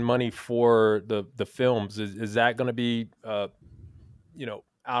raising money for the films? Is that going to be, out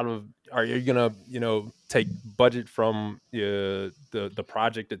of, are you going to, take budget from the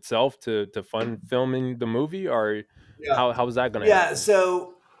project itself to fund filming the movie, or how is that going to happen?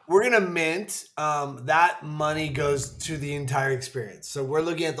 So we're going to mint, that money goes to the entire experience. So we're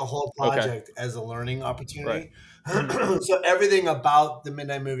looking at the whole project as a learning opportunity. Right. So everything about the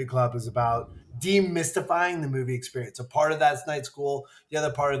Midnight Movie Club is about demystifying the movie experience. So part of that's night school. The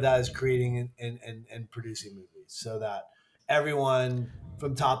other part of that is creating and producing movies so that everyone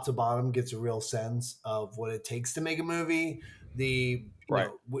from top to bottom gets a real sense of what it takes to make a movie.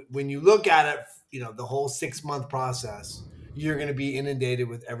 When you look at it, the whole 6-month process, you're going to be inundated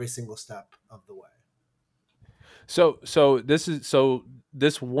with every single step of the way. So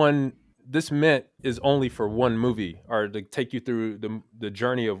this mint is only for one movie, or to take you through the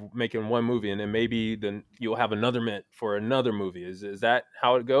journey of making one movie, and then maybe then you'll have another mint for another movie. Is that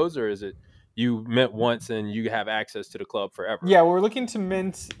how it goes, or is it you mint once and you have access to the club forever? Yeah, we're looking to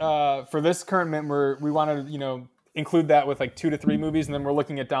mint for this current mint. We want to include that with like 2 to 3 movies, and then we're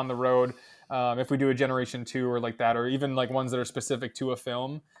looking at down the road if we do a Generation 2 or like that, or even like ones that are specific to a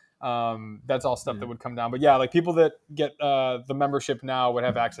film. That's all stuff that would come down. But yeah, like people that get the membership now would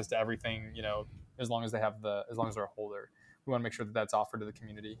have access to everything, as long as they're a holder. We want to make sure that that's offered to the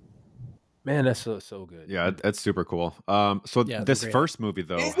community. Man, that's so good. Yeah, that's super cool. This first movie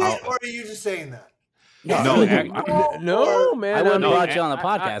though, is it, or are you just saying that? No, man. I wouldn't brought you on the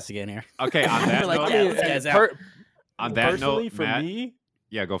podcast again here. Okay, on that note, on that personally, note, for Matt, me,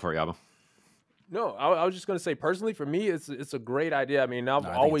 yeah, go for it, Yaba. No, I was just going to say, personally, for me, it's a great idea. I mean, I've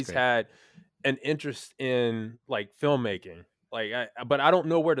always had an interest in like filmmaking, but I don't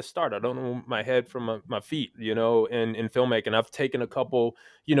know where to start. I don't know my head from my feet, in filmmaking. I've taken a couple,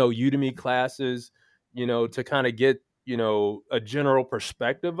 Udemy classes, to kind of get, a general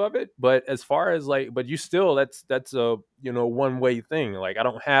perspective of it. But as far as but you still, that's a, one way thing. Like I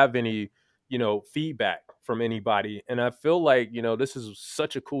don't have any, feedback from anybody. And I feel like, this is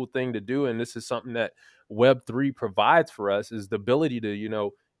such a cool thing to do. And this is something that Web3 provides for us, is the ability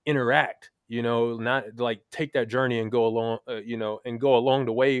to, interact, not like take that journey and go along, and go along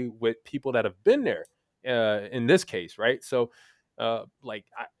the way with people that have been there in this case. Right. So I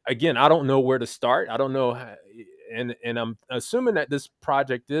don't know where to start. I don't know how, and I'm assuming that this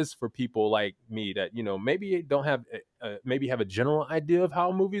project is for people like me that, maybe don't have, maybe have a general idea of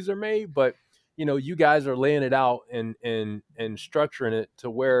how movies are made, but you guys are laying it out and structuring it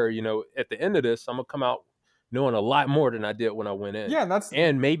to where, at the end of this, I'm gonna come out knowing a lot more than I did when I went in. Yeah,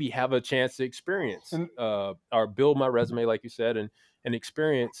 and maybe have a chance to experience or build my resume, like you said, and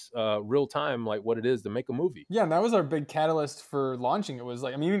experience real time, like what it is to make a movie. Yeah, and that was our big catalyst for launching. It was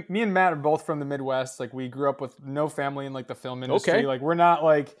like, I mean, me and Matt are both from the Midwest. Like we grew up with no family in like the film industry. Okay. Like we're not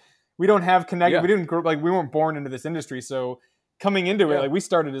like, we don't have connected. Yeah. We didn't grow up, like we weren't born into this industry. So coming into it, like we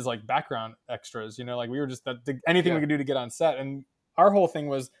started as like background extras, like we were just anything we could do to get on set. And our whole thing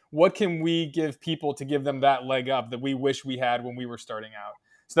was, what can we give people to give them that leg up that we wish we had when we were starting out?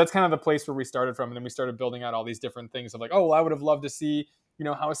 So that's kind of the place where we started from. And then we started building out all these different things of like, oh, well, I would have loved to see,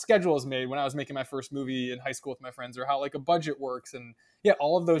 how a schedule is made when I was making my first movie in high school with my friends, or how like a budget works. And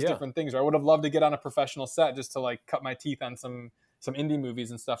all of those different things. Or I would have loved to get on a professional set just to like cut my teeth on some, some indie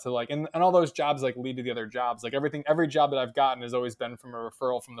movies and stuff to like, and all those jobs like lead to the other jobs. Like every job that I've gotten has always been from a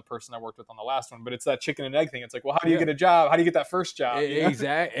referral from the person I worked with on the last one. But it's that chicken and egg thing. It's like, well, how do you get a job? How do you get that first job?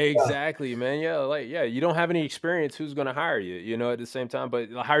 Exactly, man. Yeah, you don't have any experience. Who's going to hire you? You know, at the same time, but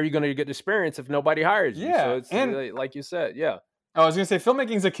how are you going to get experience if nobody hires you? Yeah, so it's and like you said, yeah. I was gonna say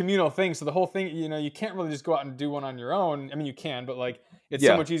filmmaking is a communal thing, so the whole thing, you know, you can't really just go out and do one on your own. I mean, you can, but like it's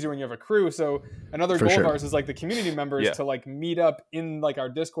so much easier when you have a crew. So another goal of ours is like the community members to like meet up in like our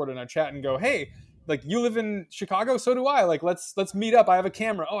Discord and our chat and go, hey, like you live in Chicago, so do I. Like let's meet up. I have a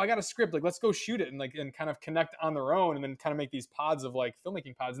camera. Oh, I got a script. Like let's go shoot it and kind of connect on their own, and then kind of make these pods of like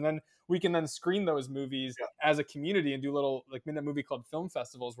filmmaking pods, and then we can then screen those movies as a community and do little like Midnight Movie Club film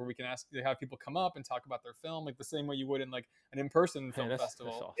festivals where we can have people come up and talk about their film like the same way you would in like an in-person film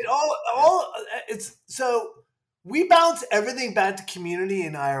festival. It's so we bounce everything back to community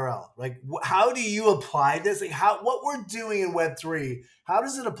and IRL. Like, how do you apply this? Like, what we're doing in Web3, how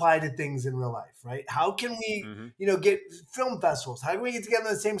does it apply to things in real life, right? How can we, get film festivals? How can we get together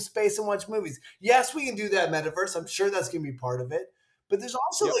in the same space and watch movies? Yes, we can do that in Metaverse. I'm sure that's going to be part of it. But there's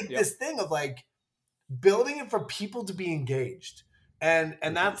also this thing of like building it for people to be engaged. And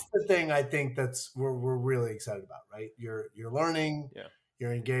that's the thing I think we're really excited about, right? You're learning,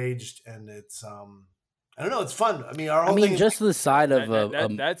 you're engaged, and it's I don't know, it's fun. I mean, our whole thing just the side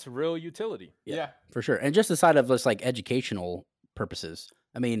of that's real utility. Yeah, for sure. And just the side of just like educational purposes.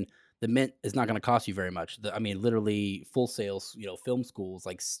 I mean, the Mint is not going to cost you very much. Literally full sales, film schools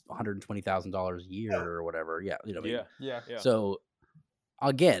like $120,000 a year or whatever. Yeah, Yeah. So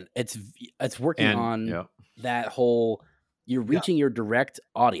again, it's working on that whole. You're reaching your direct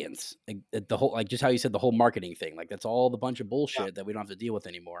audience. The whole, like just how you said, the whole marketing thing. Like that's all the bunch of bullshit that we don't have to deal with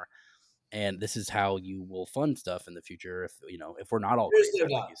anymore. And this is how you will fund stuff in the future. If we're not all crazy,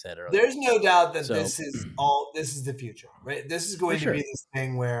 like you said earlier. There's no doubt that this is the future, right? This is going to be this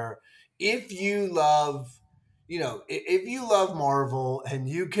thing where if you love, if you love Marvel and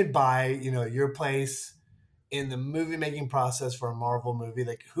you could buy, your place in the movie making process for a Marvel movie,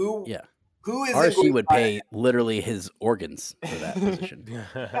 like who is RSG would pay literally his organs for that position.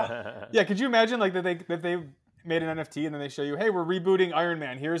 Yeah, could you imagine like that they made an NFT and then they show you, hey, we're rebooting Iron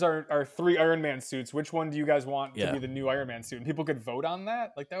Man. Here's our 3 Iron Man suits. Which one do you guys want to be the new Iron Man suit? And people could vote on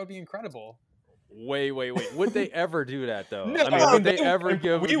that. Like that would be incredible. Wait. Would they ever do that though? No, I mean, would they ever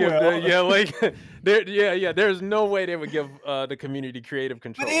give there's no way they would give the community creative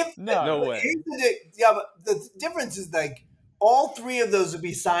control. No way. But the difference is like all 3 of those would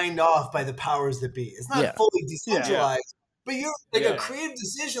be signed off by the powers that be. It's not fully decentralized, but you're like a creative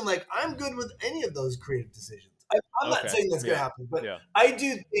decision. Like I'm good with any of those creative decisions. I'm not saying that's going to happen, but I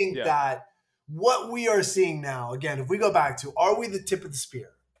do think that what we are seeing now, again, if we go back to, are we the tip of the spear?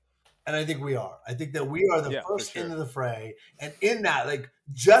 And I think we are. I think that we are the first into the fray. And in that, like,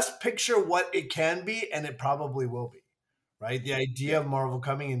 just picture what it can be, and it probably will be, right? The idea of Marvel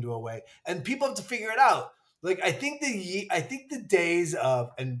coming into a way. And people have to figure it out. Like, I think the days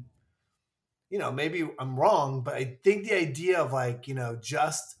of, and, maybe I'm wrong, but I think the idea of, like,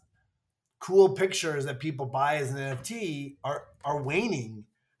 just cool pictures that people buy as an NFT are waning.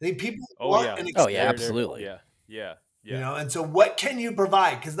 I think people want an experience. Oh, yeah, absolutely. Yeah. And so what can you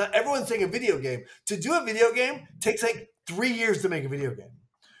provide? Because not everyone's saying a video game. To do a video game takes like 3 years to make a video game.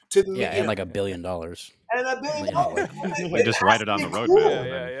 And like $1 billion. And $1 billion. Like just write it on the roadmap.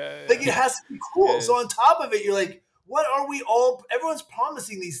 Cool. Like it has to be cool. So on top of it, you're like, what are we all? Everyone's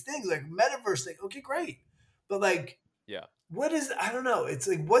promising these things like metaverse thing. Okay, great, but like, what is? I don't know. It's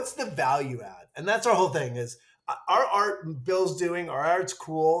like, what's the value add? And that's our whole thing. Is our art Bill's doing. Our art's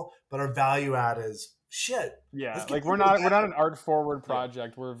cool, but our value add is shit. Yeah, like we're not an art forward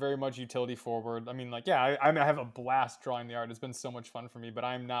project. We're very much utility forward. I mean, like, I have a blast drawing the art. It's been so much fun for me, but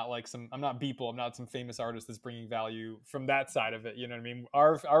I'm not Beeple. I'm not some famous artist that's bringing value from that side of it. You know what I mean?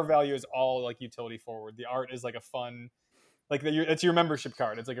 Our value is all like utility forward. The art is like a fun, like it's your membership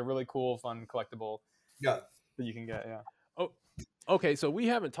card. It's like a really cool, fun collectible. That you can get. Yeah. Oh, okay. So we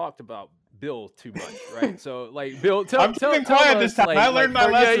haven't talked about Bill too much, right? So, like, Bill, I'm keeping quiet this time. I learned my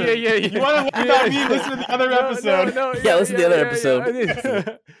lesson. Yeah. You want to learn about me? Listen to the other episode. Listen to the other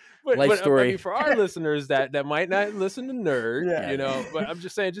episode. Life story. I mean, for our listeners that might not listen to Nerd, but I'm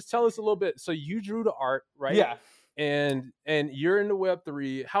just saying, just tell us a little bit. So you drew the art, right? Yeah. And you're into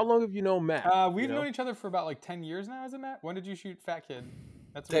Web3. How long have you known Matt? We've known each other for about like 10 years now, isn't it, Matt? When did you shoot Fat Kid?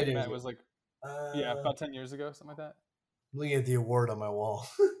 That's when Matt was like, about 10 years ago, something like that. Looking at the award on my wall.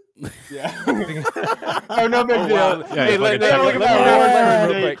 Yeah. Oh, no big deal. Wow. Yeah, Hey, like let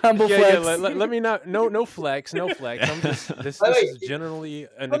me real quick. Humble flex. Let me not. No flex. No flex. I'm just. This is generally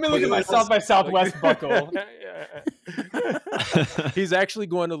an. Let me look at my South by Southwest buckle. He's actually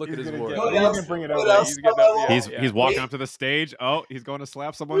going to look at his board. He's gonna bring it over. He's walking up to the stage. Oh, he's going to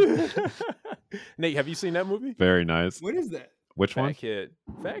slap someone. Nate, have you seen that movie? Very nice. What is that? Which one?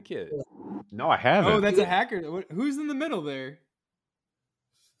 Fat Kid. No, I haven't. Oh, that's a hacker. Who's in the middle there?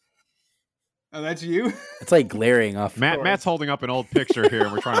 Oh, that's you? It's like glaring off. Matt's holding up an old picture here,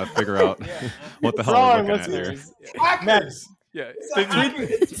 and we're trying to figure out what the hell we're looking at here. Hackers. Yeah.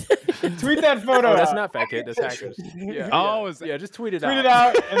 Tweet that photo. Oh, that's out. not Fat Kid. That's Hackers. Yeah. Oh, yeah. Just tweet it Tweet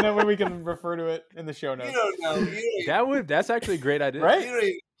out. it out, and then we can refer to it in the show notes. You don't know. That's actually a great idea. Right? You don't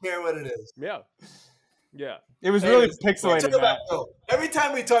even care what it is. Yeah. Yeah. It was really pixelated. Talk about Bill. Every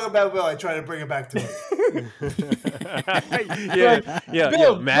time we talk about Bill, I try to bring it back to me. yeah.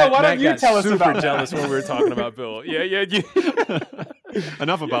 Bill, Matt, why don't you got tell us super about jealous when we were talking about Bill. Yeah.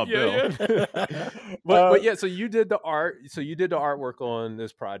 Enough about Bill. But yeah, so you did the art. So you did the artwork on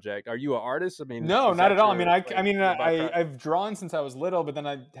this project. Are you an artist? I mean, No, not at all. I've I've drawn since I was little, but then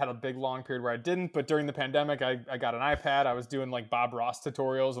I had a big long period where I didn't. But during the pandemic, I got an iPad. I was doing like Bob Ross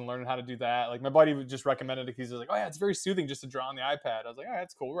tutorials and learning how to do that. Like my buddy would just recommended it. He's like, oh yeah, it's very soothing just to draw on the iPad. I was like, all right,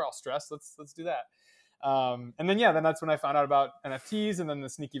 that's cool. We're all stressed. Let's do that. And then that's when I found out about NFTs and then the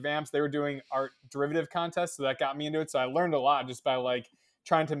Sneaky Vamps. They were doing art derivative contests, so that got me into it. So I learned a lot just by like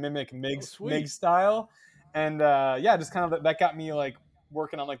trying to mimic Mig's style, and just kind of that got me like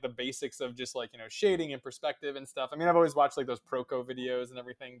working on like the basics of just like shading and perspective and stuff. I mean, I've always watched like those Proco videos and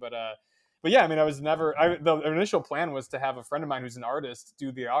everything, but yeah, I mean, I was never. The initial plan was to have a friend of mine who's an artist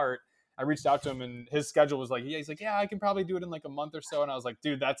do the art. I reached out to him and his schedule was like, he's like, yeah, I can probably do it in like a month or so. And I was like,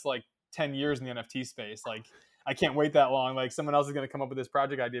 dude, that's like 10 years in the NFT space. Like, I can't wait that long. Like, someone else is going to come up with this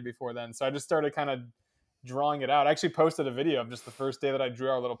project idea before then. So I just started kind of drawing it out. I actually posted a video of just the first day that I drew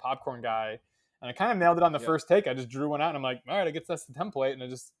our little popcorn guy. And I kind of nailed it on the first take. I just drew one out and I'm like, all right, I guess that's the template. And I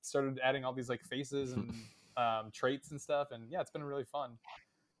just started adding all these like faces and traits and stuff. And yeah, it's been really fun.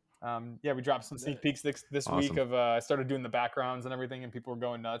 We dropped some sneak peeks this week of I started doing the backgrounds and everything, and people were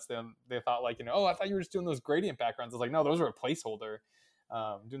going nuts. They thought like, oh, I thought you were just doing those gradient backgrounds. I was like, no, those are a placeholder.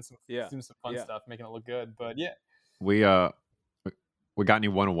 Doing some fun stuff, making it look good. But yeah, we got any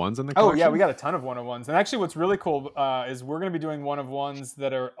 101s in the collection? Oh yeah, we got a ton of 101s. And actually, what's really cool is we're going to be doing 101s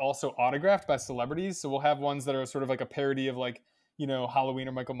that are also autographed by celebrities. So we'll have ones that are sort of like a parody of like Halloween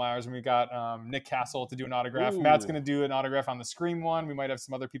or Michael Myers, and we got Nick Castle to do an autograph. Ooh. Matt's going to do an autograph on the Scream one. We might have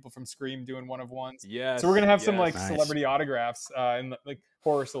some other people from Scream doing 101s. Yeah. So we're going to have some like celebrity autographs and like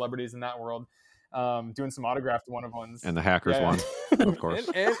horror celebrities in that world doing some autographed 101s. And the Hackers one, of course.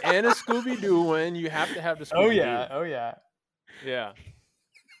 and a Scooby-Doo one. You have to have the Scooby-Doo. Oh yeah. Yeah.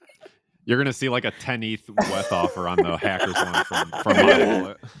 You're gonna see like a 10 ETH Weth offer on the Hackers one from my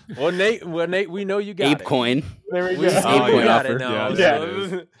wallet. Well, Nate, we know you got Ape coin. There we go. We got it now.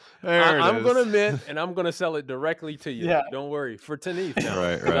 Yeah. I'm gonna mint and I'm gonna sell it directly to you. Yeah. Don't worry. For 10 ETH.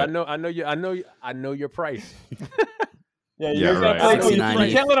 Right. I know your price. Right. You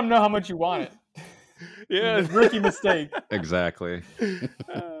can't let them know how much you want it. Yeah. Rookie mistake. Exactly.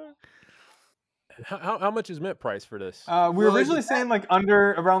 How much is mint price for this? We were originally saying like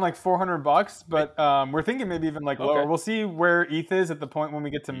around like $400, but we're thinking maybe even like lower. We'll see where ETH is at the point when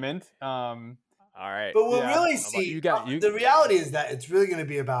we get to mint. All right. But we'll really see. The reality is that it's really going to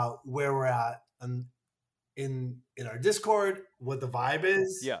be about where we're at in our Discord, what the vibe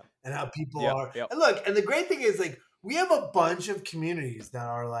is, and how people are. And look, and the great thing is like we have a bunch of communities that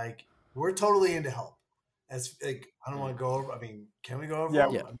are like we're totally into help. As like I don't want to go over. I mean, can we go over?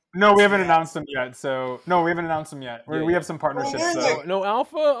 Yeah. No, we haven't announced them yet. We have some partnerships. No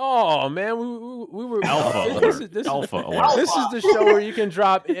Alpha. Oh man, we were Alpha. This Alpha. This is the show where you can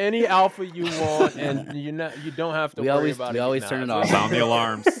drop any Alpha you want, and you don't have to worry about it. We always turn it off. Sound the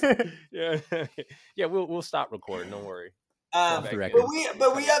alarms. Yeah. We'll stop recording. Don't worry. But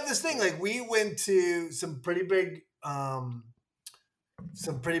we have this thing. Like we went to some pretty big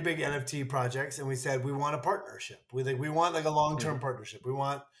NFT projects, and we said we want a partnership. We want like a long-term partnership. We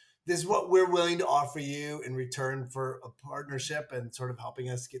want this is what we're willing to offer you in return for a partnership and sort of helping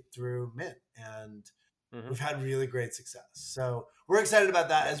us get through mint. And we've had really great success. So we're excited about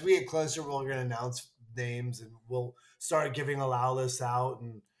that. As we get closer, we're going to announce names and we'll start giving allow lists out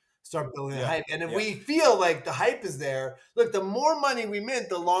and start building the hype. And if we feel like the hype is there, look, the more money we mint,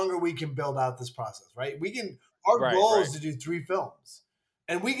 the longer we can build out this process, right? Our goal is to do 3 films.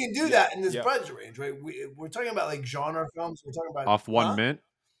 And we can do that in this budget range, right? We're talking about like genre films. We're talking about off one mint.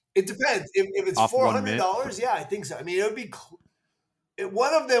 It depends. If it's $400, I think so. I mean, it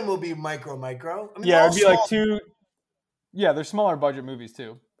one of them will be micro. I mean, yeah, it'd be like 2. Yeah, they're smaller budget movies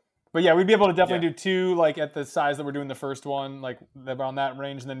too. But yeah, we'd be able to definitely do 2 like at the size that we're doing the first one, like around that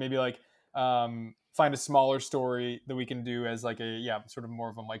range, and then maybe like find a smaller story that we can do as like a sort of more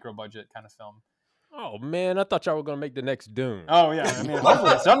of a micro budget kind of film. Oh man, I thought y'all were gonna make the next Dune. Oh yeah, I mean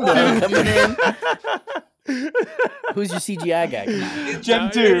hopefully someday. Coming in. Who's your CGI guy? Gen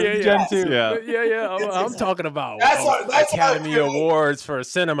 2. Gen 2. Yeah. I'm talking about that's Academy Awards for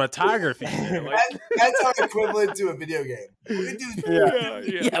cinematography. That's our equivalent to a video game.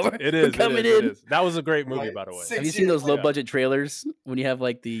 It is coming in. That was a great movie, by the way. Have you seen those low budget trailers when you have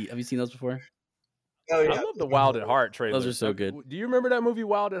like have you seen those before? Oh, yeah. I love the Wild at Heart trailers. Those are so good. Do you remember that movie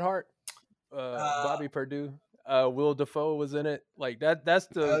Wild at Heart? Bobby Purdue. Will Dafoe was in it. Like that's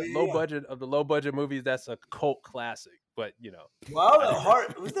the low budget of the low budget movies. That's a cult classic. But Wild at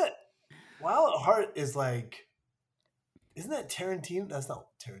Heart was that. Wild at Heart is like, isn't that Tarantino? That's not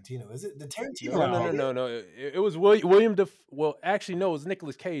Tarantino, is it? The Tarantino? No. It was William Dafoe. Well, actually, no, it was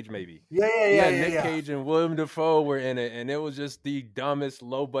Nicolas Cage. Maybe. Yeah. Nick Cage and William Dafoe were in it, and it was just the dumbest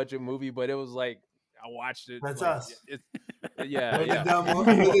low budget movie. But it was like I watched it. That's like, us. Yeah.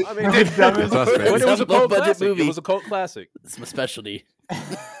 I mean, it was a cult classic. It was a cult classic. It's my specialty.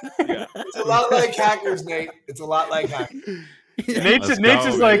 It's a lot like Hackers, Nate. It's a lot like Hackers. Nate's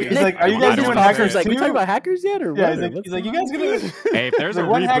just like, he's like, are you guys doing Hackers? Like, we talking about Hackers yet, or yeah? what? He's like, you guys gonna? Hey, if there's a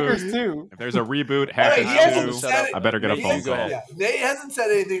one reboot, Hackers 2. If there's a reboot, Hackers 2, I better get a phone call. Yeah. Nate hasn't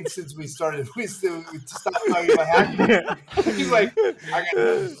said anything since we started. We stopped talking about Hackers. He's like, I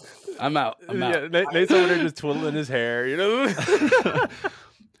got. I'm out. Yeah, Nate's over there just twiddling his hair,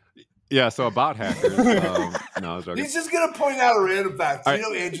 Yeah, so about Hackers. No, I was joking. He's just gonna point out a random fact. Do you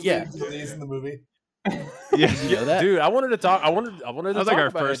know Angelina Yeah. Jolie's in the movie? Yeah, You know that? dude. I wanted to talk. I wanted to. That was talk like our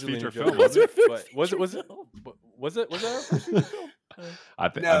about first Angelina feature Jolie. film, wasn't it? Was it our first feature film?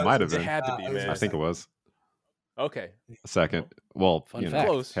 I might have It been. had to be, man. I think it was Okay. a second. Well, Fun fact.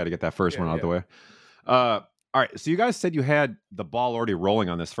 Close. had to get that first one out of the Yeah. way. All right, so you guys said you had the ball already rolling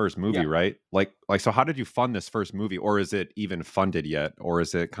on this first movie, Yeah. right? Like, so how did you fund this first movie, or is it even funded yet, or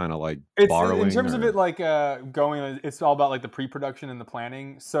is it kind of like It's borrowing? in terms of or- it like going. It's all about like the pre-production and the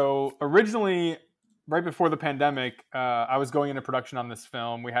planning. So originally, right before the pandemic, I was going into production on this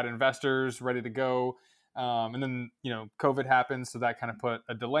film. We had investors ready to go, and then COVID happened, so that kind of put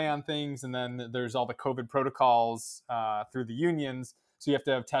a delay on things. And then there's all the COVID protocols through the unions. So you have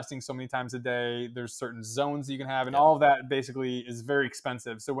to have testing so many times a day. There's certain zones that you can have, and all of that basically is very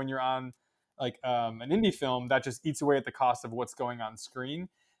expensive. So when you're on like an indie film, that just eats away at the cost of what's going on screen.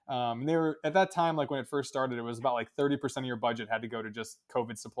 And they were at that time, like when it first started, it was about like 30% of your budget had to go to just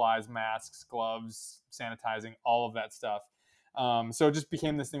COVID supplies, masks, gloves, sanitizing, all of that stuff. So it just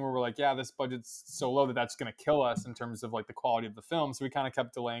became this thing where we're like, yeah, this budget's so low that that's going to kill us in terms of like the quality of the film. So we kind of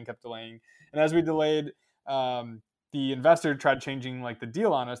kept delaying. And as we delayed, the investor tried changing like the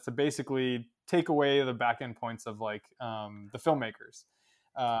deal on us to basically take away the back end points of like the filmmakers,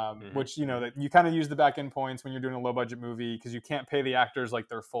 which, that you kind of use the back end points when you're doing a low budget movie because you can't pay the actors like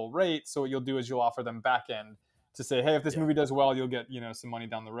their full rate. So what you'll do is you'll offer them back end to say, hey, if this movie does well, you'll get, some money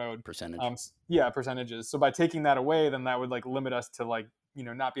down the road. Percentage. Percentages. So by taking that away, then that would like limit us to like,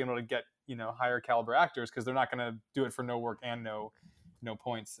 not being able to get, higher caliber actors because they're not going to do it for no work and no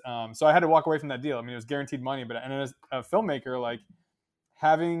points. So I had to walk away from that deal. I mean, it was guaranteed money, and as a filmmaker, like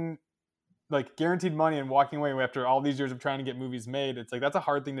having like guaranteed money and walking away after all these years of trying to get movies made, it's like, that's a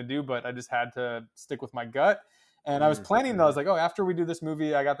hard thing to do, but I just had to stick with my gut. And I was planning though, I was like, oh, after we do this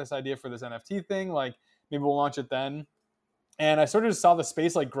movie, I got this idea for this NFT thing. Like maybe we'll launch it then. And I sort of just saw the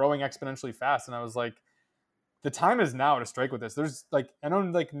space like growing exponentially fast. And I was like, the time is now to strike with this. There's like, I know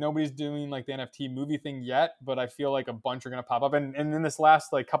like nobody's doing like the NFT movie thing yet, but I feel like a bunch are going to pop up. And in this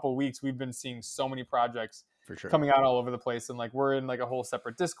last like couple of weeks, we've been seeing so many projects For sure. coming out all over the place. And like, we're in like a whole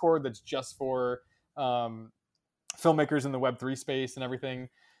separate Discord that's just for filmmakers in the Web3 space and everything.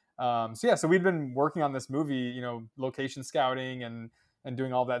 So we've been working on this movie, location scouting and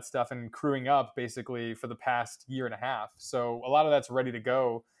doing all that stuff and crewing up basically for the past year and a half. So a lot of that's ready to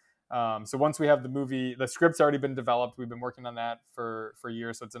go. So once we have the movie, the script's already been developed. We've been working on that for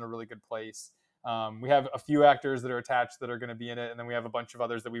years, so it's in a really good place. We have a few actors that are attached that are going to be in it, and then we have a bunch of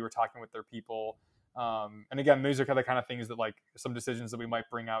others that we were talking with their people. And again, these are the kind of things that like some decisions that we might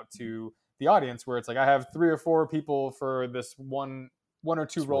bring out to the audience, where it's like I have 3 or 4 people for this one or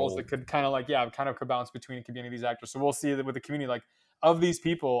two roles that could kind of could bounce between. It could be any of these actors. So we'll see that with the community, like of these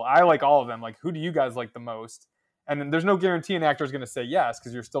people, I like all of them. Like, who do you guys like the most? And then there's no guarantee an actor is going to say yes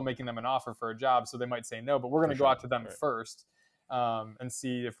because you're still making them an offer for a job. So they might say no, but we're going to go out to them first and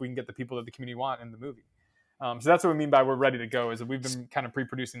see if we can get the people that the community want in the movie. So that's what we mean by we're ready to go. Is that we've been kind of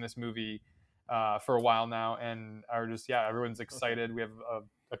pre-producing this movie for a while now, and are just everyone's excited. We have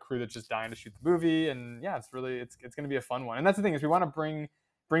a crew that's just dying to shoot the movie, and it's going to be a fun one. And that's the thing is we want to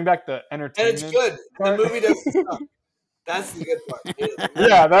bring back the entertainment. And it's good. The movie doesn't suck. That's the good part.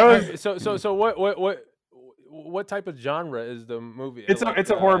 Yeah, that was so what type of genre is the movie? It's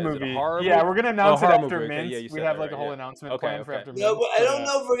a horror movie. Yeah, we're gonna announce it after Mint. Yeah, we have like a whole announcement plan for after Mint. No, but I don't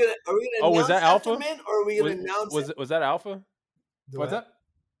know if we're gonna. Are we gonna announce was that Alpha? Mint, or are we gonna announce it? Was that Alpha? What's that?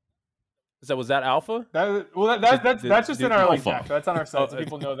 Was that Alpha? That's just in our like deck. That's on our site, so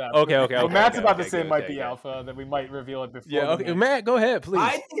people know that. Okay. What Matt's about to say might be Alpha. That we might reveal it before. Yeah. Okay, Matt, go ahead, please.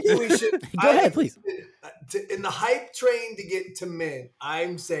 I think we should go ahead, please. In the hype train to get to Mint,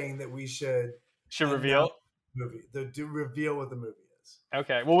 I'm saying that we should reveal movie. To reveal what the movie is.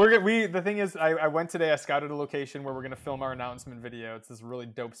 Okay. Well, the thing is, I went today. I scouted a location where we're gonna film our announcement video. It's this really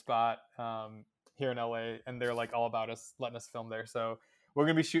dope spot here in LA, and they're like all about us, letting us film there. So we're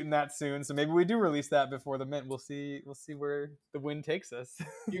gonna be shooting that soon. So maybe we do release that before the Mint. We'll see where the wind takes us.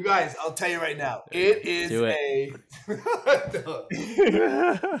 You guys, I'll tell you right now, it is Do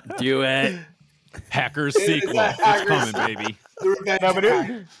it. Hackers sequel. It's coming, baby. No, but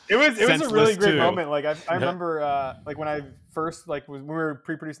it was a really great moment. Like I remember like when I first when we were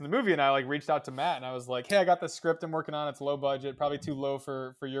pre-producing the movie, and I like reached out to Matt and I was like, hey, I got this script I'm working on. It's low budget, probably too low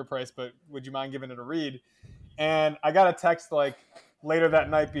for your price, but would you mind giving it a read? And I got a text like later that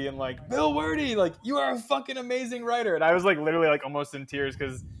night being like, Bill Werde, like you are a fucking amazing writer. And I was like literally like almost in tears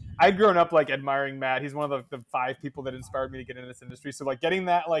because I'd grown up like admiring Matt. He's one of the 5 people that inspired me to get into this industry. So like getting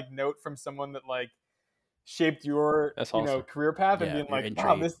that like note from someone that like shaped your career path and being like,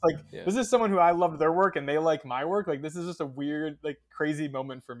 wow, this this is someone who I loved their work and they like my work. Like this is just a weird like crazy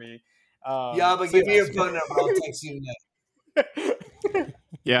moment for me. But give me your phone number. I'll text you now.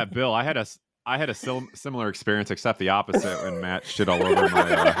 Yeah, Bill, I had a similar experience, except the opposite when Matt shit all over my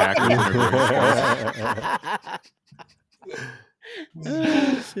hackers.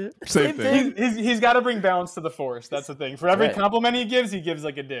 Same thing. He's got to bring balance to the force. That's the thing. For every compliment he gives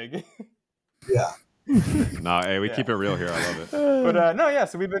like a dig. Yeah. No, hey, we keep it real here. I love it. But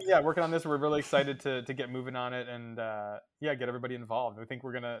so we've been working on this. We're really excited to get moving on it and get everybody involved. I think people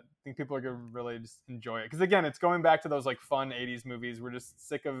are gonna really just enjoy it because again, it's going back to those like fun 80s movies. We're just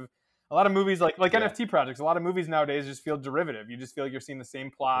sick of a lot of movies like NFT projects. A lot of movies nowadays just feel derivative. You just feel like you're seeing the same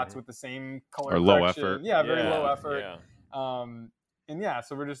plots with the same color or low effort. Yeah, very low effort. Yeah.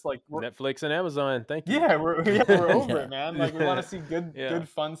 So we're just like Netflix and Amazon. Thank you. Yeah, we're over it, man. Like we want to see good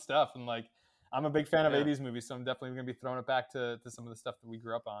fun stuff and like. I'm a big fan of 80s movies, so I'm definitely going to be throwing it back to some of the stuff that we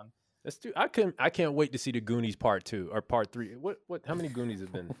grew up on. Let's do. I can't wait to see the Goonies Part 2 or Part 3. What? How many Goonies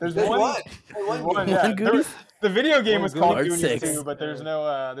have been? There's one. Yeah. The video game was called Goonies 2, but there's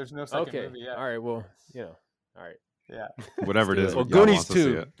no second movie yet. All right. Well, all right. Yeah. Whatever it is. Well, Goonies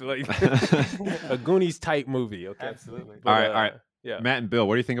 2, like a Goonies type movie. Okay. Absolutely. All right. Yeah. Matt and Bill,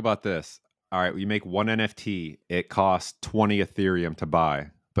 what do you think about this? All right, you make one NFT. It costs 20 Ethereum to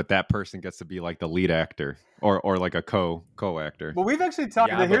buy. But that person gets to be like the lead actor or like a co-actor. Well, we've actually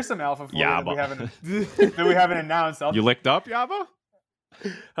talked. Here's some alpha for you that we haven't announced. You licked up, Yaba?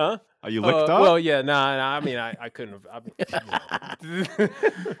 Huh? Are you licked up? Well, yeah. Nah. I mean, I couldn't have.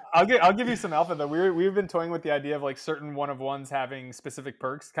 I'll give you some alpha though. We've been toying with the idea of like certain one-of-ones having specific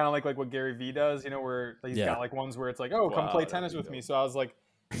perks, kind of like what Gary Vee does. where he's got like ones where it's like, oh, come play tennis with me. So I was like,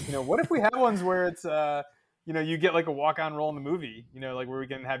 what if we have ones where it's you get like a walk-on role in the movie, like where we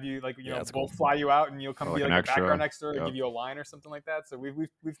can have you like, we'll fly you out and you'll come be like a background extra and give you a line or something like that. So we've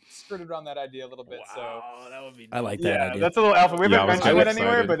skirted around that idea a little bit. Wow, so that would be. I like that idea. That's a little alpha. We haven't mentioned it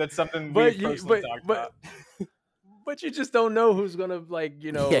anywhere, but that's something we personally talked about. But you just don't know who's gonna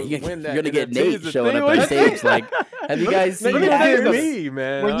win that. You're gonna get Nate showing up on stage. Like, have you guys seen me,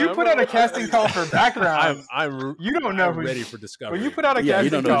 man? When you put out a casting call for background, you don't know who's ready for discovery. When you put out a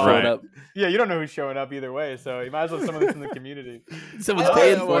casting call, up. You don't know who's showing up either way. So you might as well someone that's in the community. Someone's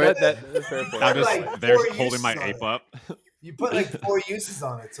paying for it. That's fair point. I'm just there holding my ape up. You put like 4 uses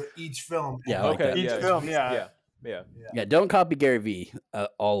on it, so each film. Yeah, okay. Each film, yeah. Don't copy Gary Vee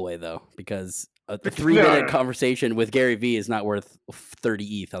all the way though, because a 3-minute conversation with Gary Vee is not worth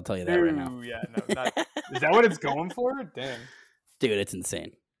 30 ETH. I'll tell you that right now. Yeah, no, is that what it's going for? Damn, dude, it's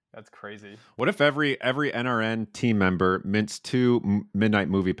insane. That's crazy. What if every NRN team member mints 2 midnight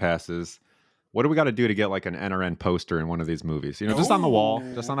movie passes? What do we got to do to get like an NRN poster in one of these movies? Just on the wall,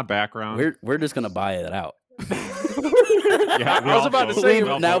 just on a background. We're just gonna buy it out. I was about to say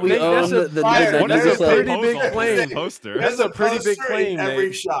now we own the that's a pretty big claim. Poster. That's a pretty big claim.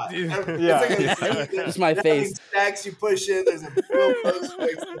 Every shot. It's my face. Stacks you push in. There's a real poster.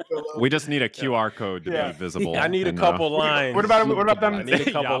 We just need a QR code to be visible. I need a couple lines. What about them? I need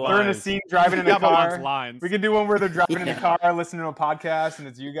a couple lines. They're in a scene driving in a car. Lines. We can do one where they're driving in a car, listening to a podcast, and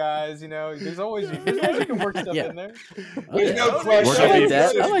it's you guys. You know, there's always you can work stuff in there. There's no question. I like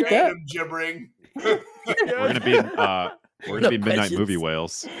that. I like that. Gibbering. We're gonna be Midnight Movie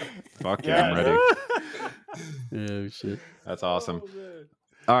Whales. Fuck yeah, I'm ready. Oh shit. That's awesome.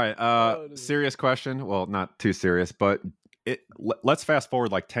 All right, serious question. Well, not too serious, but let's fast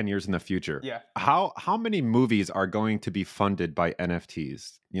forward like 10 years in the future. Yeah. How many movies are going to be funded by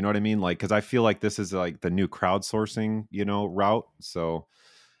NFTs? You know what I mean? Like, because I feel like this is like the new crowdsourcing, route. So,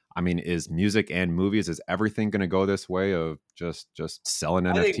 I mean, is music and movies, is everything going to go this way of just selling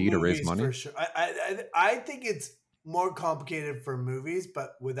NFT to raise money? For sure. I think it's more complicated for movies,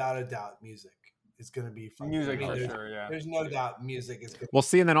 but without a doubt, music is going to be fun. Music for sure, yeah. There's no doubt music is going to Well,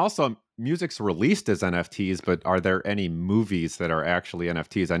 see, and then also music's released as NFTs, but are there any movies that are actually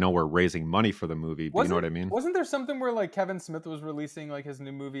NFTs? I know we're raising money for the movie, but you know what I mean? Wasn't there something where like Kevin Smith was releasing like his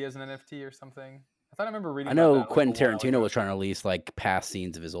new movie as an NFT or something? I thought I remember reading. I know about that, Quentin Tarantino was trying to release like past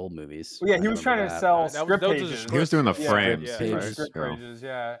scenes of his old movies. Well, yeah, he was trying to sell script those are pages. He was doing the frames, script pages,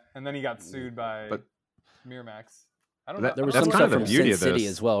 yeah, and then he got sued by Miramax. I don't know. There was That's some kind of stuff the from beauty Sin of City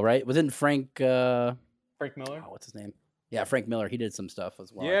this. as well, right? Wasn't Frank Miller? what's his name? Yeah, Frank Miller. He did some stuff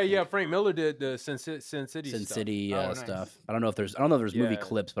as well. Yeah. Frank Miller did the Sin City stuff. Stuff. I don't know if there's movie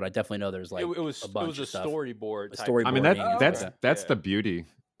clips, but I definitely know there's like it was a bunch a of stuff. storyboard. I mean, that's the beauty.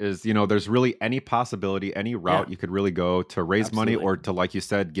 Is there's really any possibility, any route you could really go to raise money, or to, like you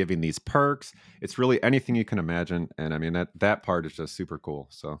said, giving these perks. It's really anything you can imagine, and I mean that part is just super cool.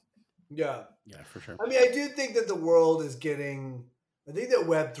 So yeah, I mean, I do think that the world is getting. I think that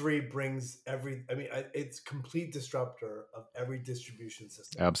Web3 brings it's complete disruptor of every distribution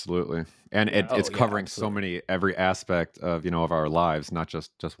system. Absolutely, and it's covering every aspect of of our lives, not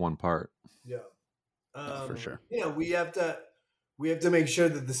just one part. Yeah, for sure. We have to make sure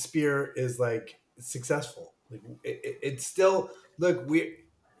that the Sphere is like successful. Like it's still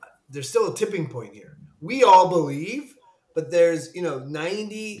there's still a tipping point here. We all believe, but there's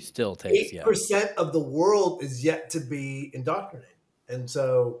 98% of the world is yet to be indoctrinated, and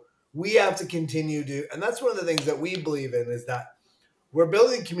so we have to continue to. And that's one of the things that we believe in is that we're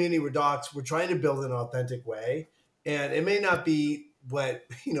building community with docs. We're trying to build in an authentic way, and it may not be what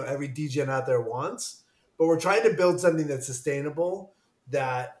every DJ out there wants. But we're trying to build something that's sustainable,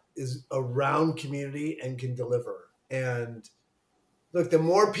 that is around community and can deliver. And look, the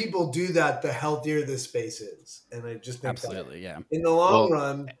more people do that, the healthier this space is. And I just think in the long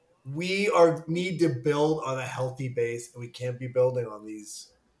run, we need to build on a healthy base, and we can't be building on these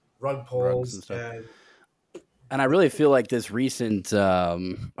rug pulls and I really feel like this recent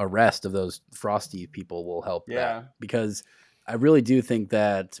arrest of those Frosty people will help that, because I really do think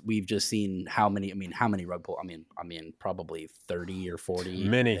that we've just seen how many rug pull. I mean, probably 30 or 40.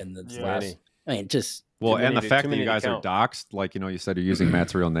 Many. In the last. I mean, just. Well, and the fact that you guys are doxxed, like you said, you're using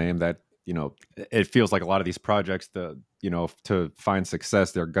Matt's real name. That it feels like a lot of these projects, to find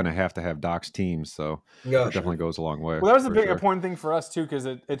success, they're gonna have to have doxed teams. So it definitely goes a long way. Well, that was a big important thing for us too, because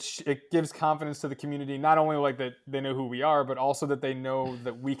it gives confidence to the community, not only like that they know who we are, but also that they know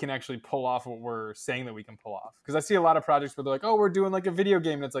that we can actually pull off what we're saying that we can pull off. Because I see a lot of projects where they're like, "Oh, we're doing like a video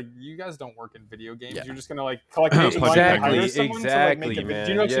game," and it's like, you guys don't work in video games. You're just gonna like collect money and hire someone to like make a video.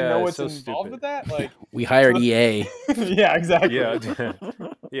 Do you actually know what's involved with that? Like, we hired EA. Yeah, exactly.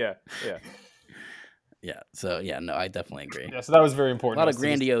 Yeah. So no, I definitely agree. Yeah, so that was very important. A lot of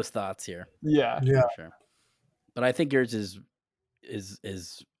grandiose thoughts here. Yeah. For sure. But I think yours is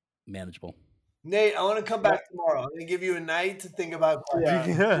manageable. Nate, I want to come back tomorrow. I'm going to give you a night to think about.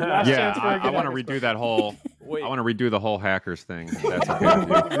 I want to redo that whole. I want to redo the whole hackers thing. That's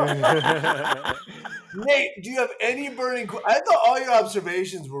okay. Nate, do you have any burning? I thought all your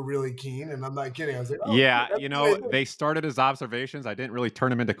observations were really keen, and I'm not kidding. I was like, they started as observations. I didn't really turn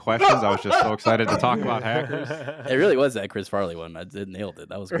them into questions. I was just so excited to talk about hackers. It really was that Chris Farley one. I nailed it.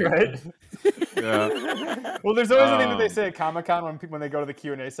 That was great. Right? Yeah. Well, there's always a thing that they say at Comic-Con when they go to the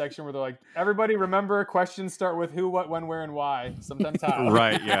Q&A section where they're like, everybody remember questions start with who, what, when, where, and why. Sometimes how.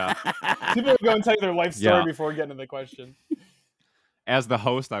 Right, yeah. People will go and tell you their life story before getting to the question. As the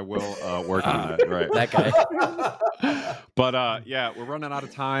host, I will work on that. Right, that guy. But we're running out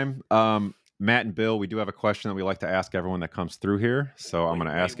of time. Matt and Bill, we do have a question that we like to ask everyone that comes through here. So I'm going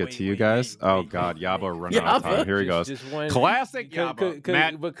to ask it to you guys. Oh God, Yaba running out of time. Here he goes. Classic Yaba.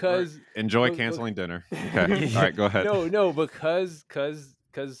 Matt, because enjoy canceling dinner. Okay, all right, go ahead. No, because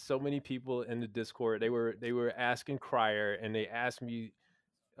so many people in the Discord, they were asking Crier, and they asked me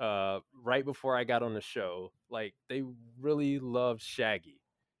right before I got on the show, like they really loved Shaggy,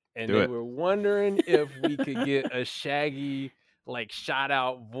 and they were wondering if we could get a Shaggy like shout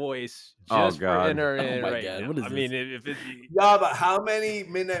out voice just for NRN right now. What is I this? mean, if it's but how many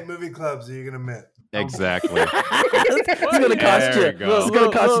Midnight Movie Clubs are you gonna mint? Exactly. It's gonna cost you. It's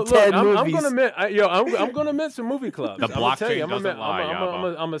gonna cost you 10 movies. I'm gonna mint. I'm gonna mint some movie clubs. The blockchain doesn't lie.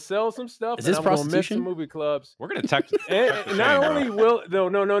 I'm gonna sell some stuff. Is this and I'm gonna mint prostitution? some movie clubs. We're gonna text. And not only will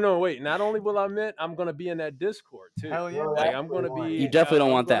no wait. Not only will I mint, I'm gonna be in that Discord too. Hell yeah. Like I'm gonna be. You definitely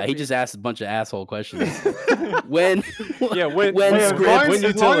don't want that. He just asked a bunch of asshole questions. when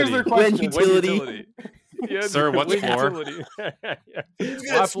utility. Yeah, sir, what's floor?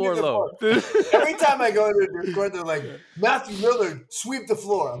 My floor low. Every time I go into a Discord, they're like, Matthew Miller, sweep the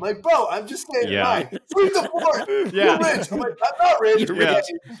floor. I'm like, bro, I'm just saying, hi, sweep the floor. Yeah. You're rich. I'm like, I'm not rich. You're rich.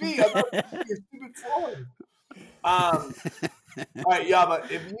 I'm not your stupid floor. All right, Yaba,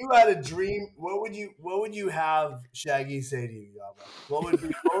 if you had a dream, what would you have Shaggy say to you, Yaba? What would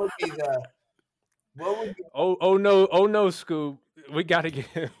be the Oh no, Scoob. We gotta.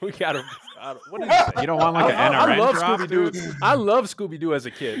 What do you say? You don't want like an NRN I love drop, Scooby-Doo. dude? I love Scooby-Doo as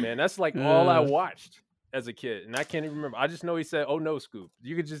a kid, man. That's like all I watched as a kid, and I can't even remember. I just know he said, "Oh no, Scoob."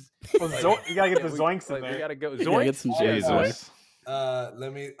 You could just you gotta get the zoinks in there. We gotta go. You gotta Zoinks. get some Jesus. I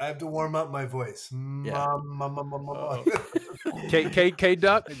have to warm up my voice. Yeah. K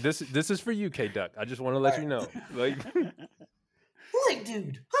Duck. This is for you, K Duck. I just want to let you know. Like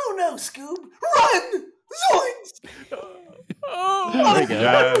dude. Oh no, Scoob. Run! Zoinks! Oh, There you go.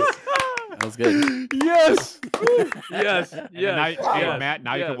 Yes. That was good. yes. Yes. Matt,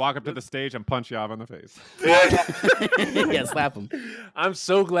 now you can walk up to the stage and punch Yav in the face. Yeah, slap him. I'm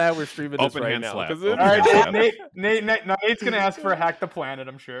so glad we're streaming this Open right hand now. slap. 'Cause Open All hand right, slap. Nate's gonna ask for Hack the Planet,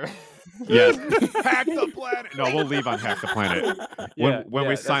 I'm sure. Yes. Hack the planet. No, we'll leave on Hack the Planet. When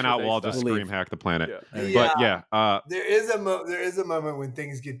we sign out, we'll all just We'll scream leave. Hack the Planet. Yeah. But there is a moment when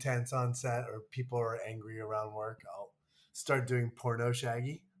things get tense on set or people are angry around work. I'll start doing porno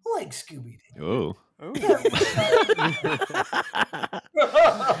Shaggy like Scooby Doo. ooh.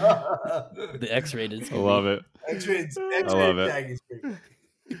 The X-rated. I love it. X-rated love it. Shaggy's great.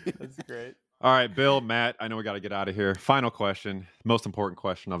 That's great. All right, Bill, Matt, I know we got to get out of here. Final question, most important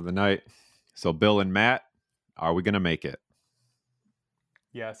question of the night. So, Bill and Matt, are we going to make it?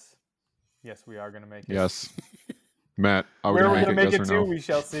 Yes, we are gonna make it. Yes. Matt, are we Where are we going to gonna make it? make Yes it or to? no? We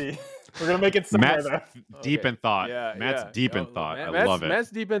shall see. We're gonna make it somewhere Matt's though. deep in thought. Yeah, Matt's deep in thought. I love it. Matt's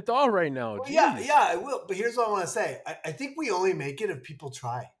deep in thought right now. Well, Jeez. yeah, I will. But here's what I want to say. I think we only make it if people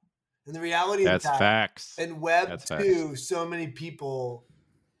try. And the reality That's is that facts. in Web That's 2, so many people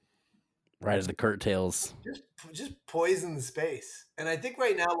Right as the curtails. just poison the space. And I think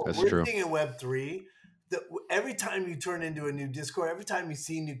right now what That's we're true. seeing in Web 3, that every time you turn into a new Discord, every time you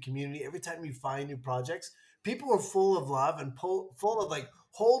see new community, every time you find new projects, people are full of love and full of like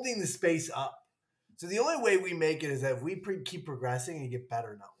holding the space up. So the only way we make it is that if we keep progressing and get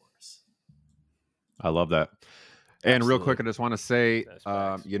better, not worse. I love that. And real Absolutely. quick, I just want to say, That's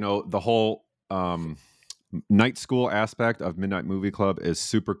facts. the whole night school aspect of Midnight Movie Club is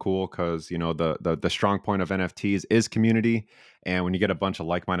super cool because, the strong point of NFTs is community. And when you get a bunch of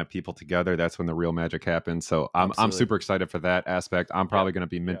like-minded people together, that's when the real magic happens. So I'm Absolutely. super excited for that aspect. I'm probably going to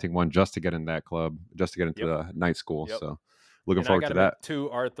be minting one just to get in that club, just to get into the night school. Yep. So looking And forward I to gotta that. make 2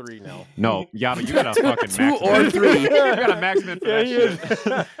 or 3 now. No, Yaba, you got a fucking Two max or mint. three. You got a max mint for that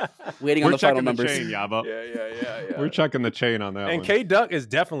shit. Waiting on We're the final checking the numbers. chain, Yaba. Yeah. We're checking the chain on that And one. K Duck is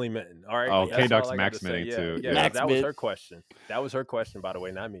definitely minting. All right. Oh, That's K-Duck's all I got max to say. minting Yeah, too. Yeah, Max that was mint. her question. That was her question, by the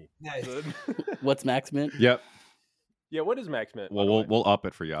way, not me. Nice. What's max mint? Yep. Yeah, what is max mint? Well, by the way? we'll up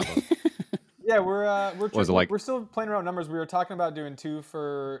it for Yaba. Yeah, we're Was it like- we're still playing around with numbers. We were talking about doing 2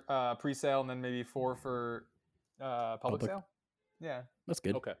 for pre-sale and then maybe 4 for public Public. sale. Yeah. That's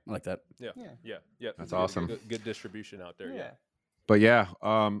good. Okay. I like that. Yeah. That's Good- awesome. Good distribution out there. Yeah. But yeah,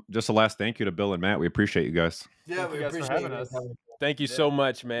 just a last thank you to Bill and Matt. We appreciate you guys. Yeah, Thank we you guys for appreciate having you us. guys. Thank you so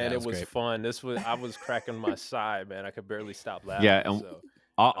much, man. Yeah, it it was was great. fun. I was cracking my side, man. I could barely stop laughing. Yeah, and so.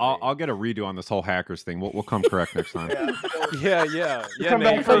 I'll get a redo on this whole hackers thing. We'll come correct next time. Yeah. Come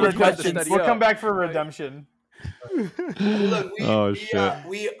man, back for you got to redemption. study We'll up. come back for redemption. Look, Oh, shit.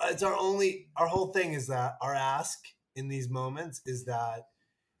 it's our whole thing is that our ask in these moments is that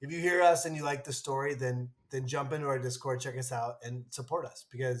if you hear us and you like the story, then jump into our Discord, check us out, and support us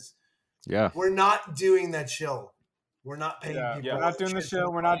because Yeah. we're not doing that shill. We're not paying people. We're not doing the show.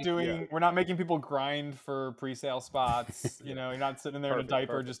 We're not doing. Yeah. We're not making people grind for pre-sale spots. You're not sitting there in a Perfect, diaper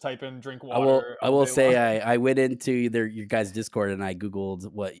perfect. just type in drink I water. will. I all will day say long. I went into your guys' Discord and I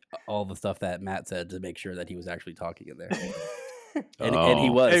googled all the stuff that Matt said to make sure that he was actually talking in there. and he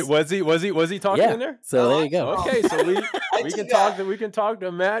was. Hey, was he talking in there? So there you go. Okay, so we can talk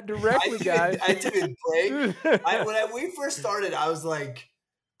to Matt directly, guys. I took a break. When we first started, I was like,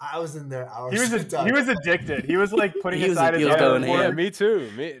 I was in there hours. He was addicted. He was like putting aside his going yeah, me too.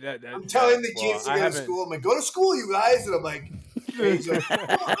 I'm telling the kids to go to school. I'm like, go to school, you guys. And I'm like,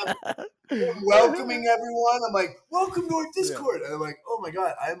 I'm welcoming everyone. I'm like, welcome to our Discord. And I'm like, oh my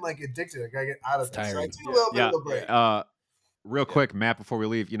God, I'm like addicted. I gotta get out of this. So I took a little bit of a break. Real quick, Matt, before we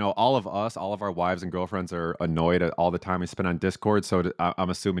leave, all of our wives and girlfriends are annoyed at all the time we spend on Discord. So I'm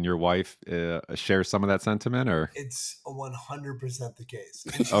assuming your wife shares some of that sentiment, or it's 100% the case.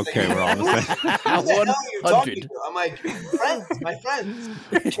 Okay, we're all the same. 100. I'm like, friends, my friends.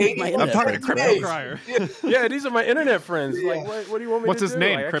 Katie, I'm talking to Crypto Crier. Yeah, these are my internet friends. Like, what do you want me to do? What's his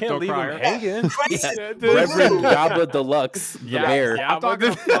name? Like, Crypto Crier. Reverend Yaba Deluxe, the bear. I'm talking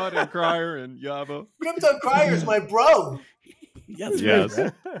to Flood and Crier and Yaba. Crypto Crier is my bro. Yes.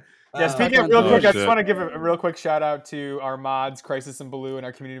 Yeah, speaking of real quick, I just want to give a real quick shout out to our mods, Crisis and Baloo, and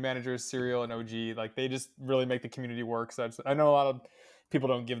our community managers, Serial and OG. Like, they just really make the community work. So I know a lot of people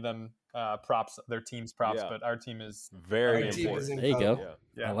don't give them props, their team's props, but our team is very important. There you go.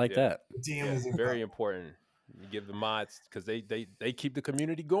 Yeah. I like that. The team is very important. You give the mods because they keep the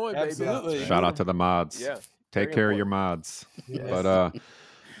community going. Absolutely. Baby. Shout out to the mods. Yeah. Take care of your mods. Yes. But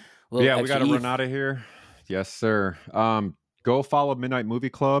we got to run out of here. Yes, sir. Go follow Midnight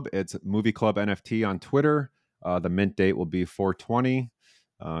Movie Club. It's Movie Club NFT on Twitter. The mint date will be 4/20.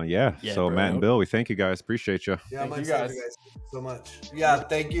 So bro. Matt and Bill, we thank you guys. Appreciate you. Yeah, thank you guys so much. Yeah,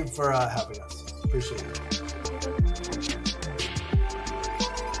 thank you for having us. Appreciate it.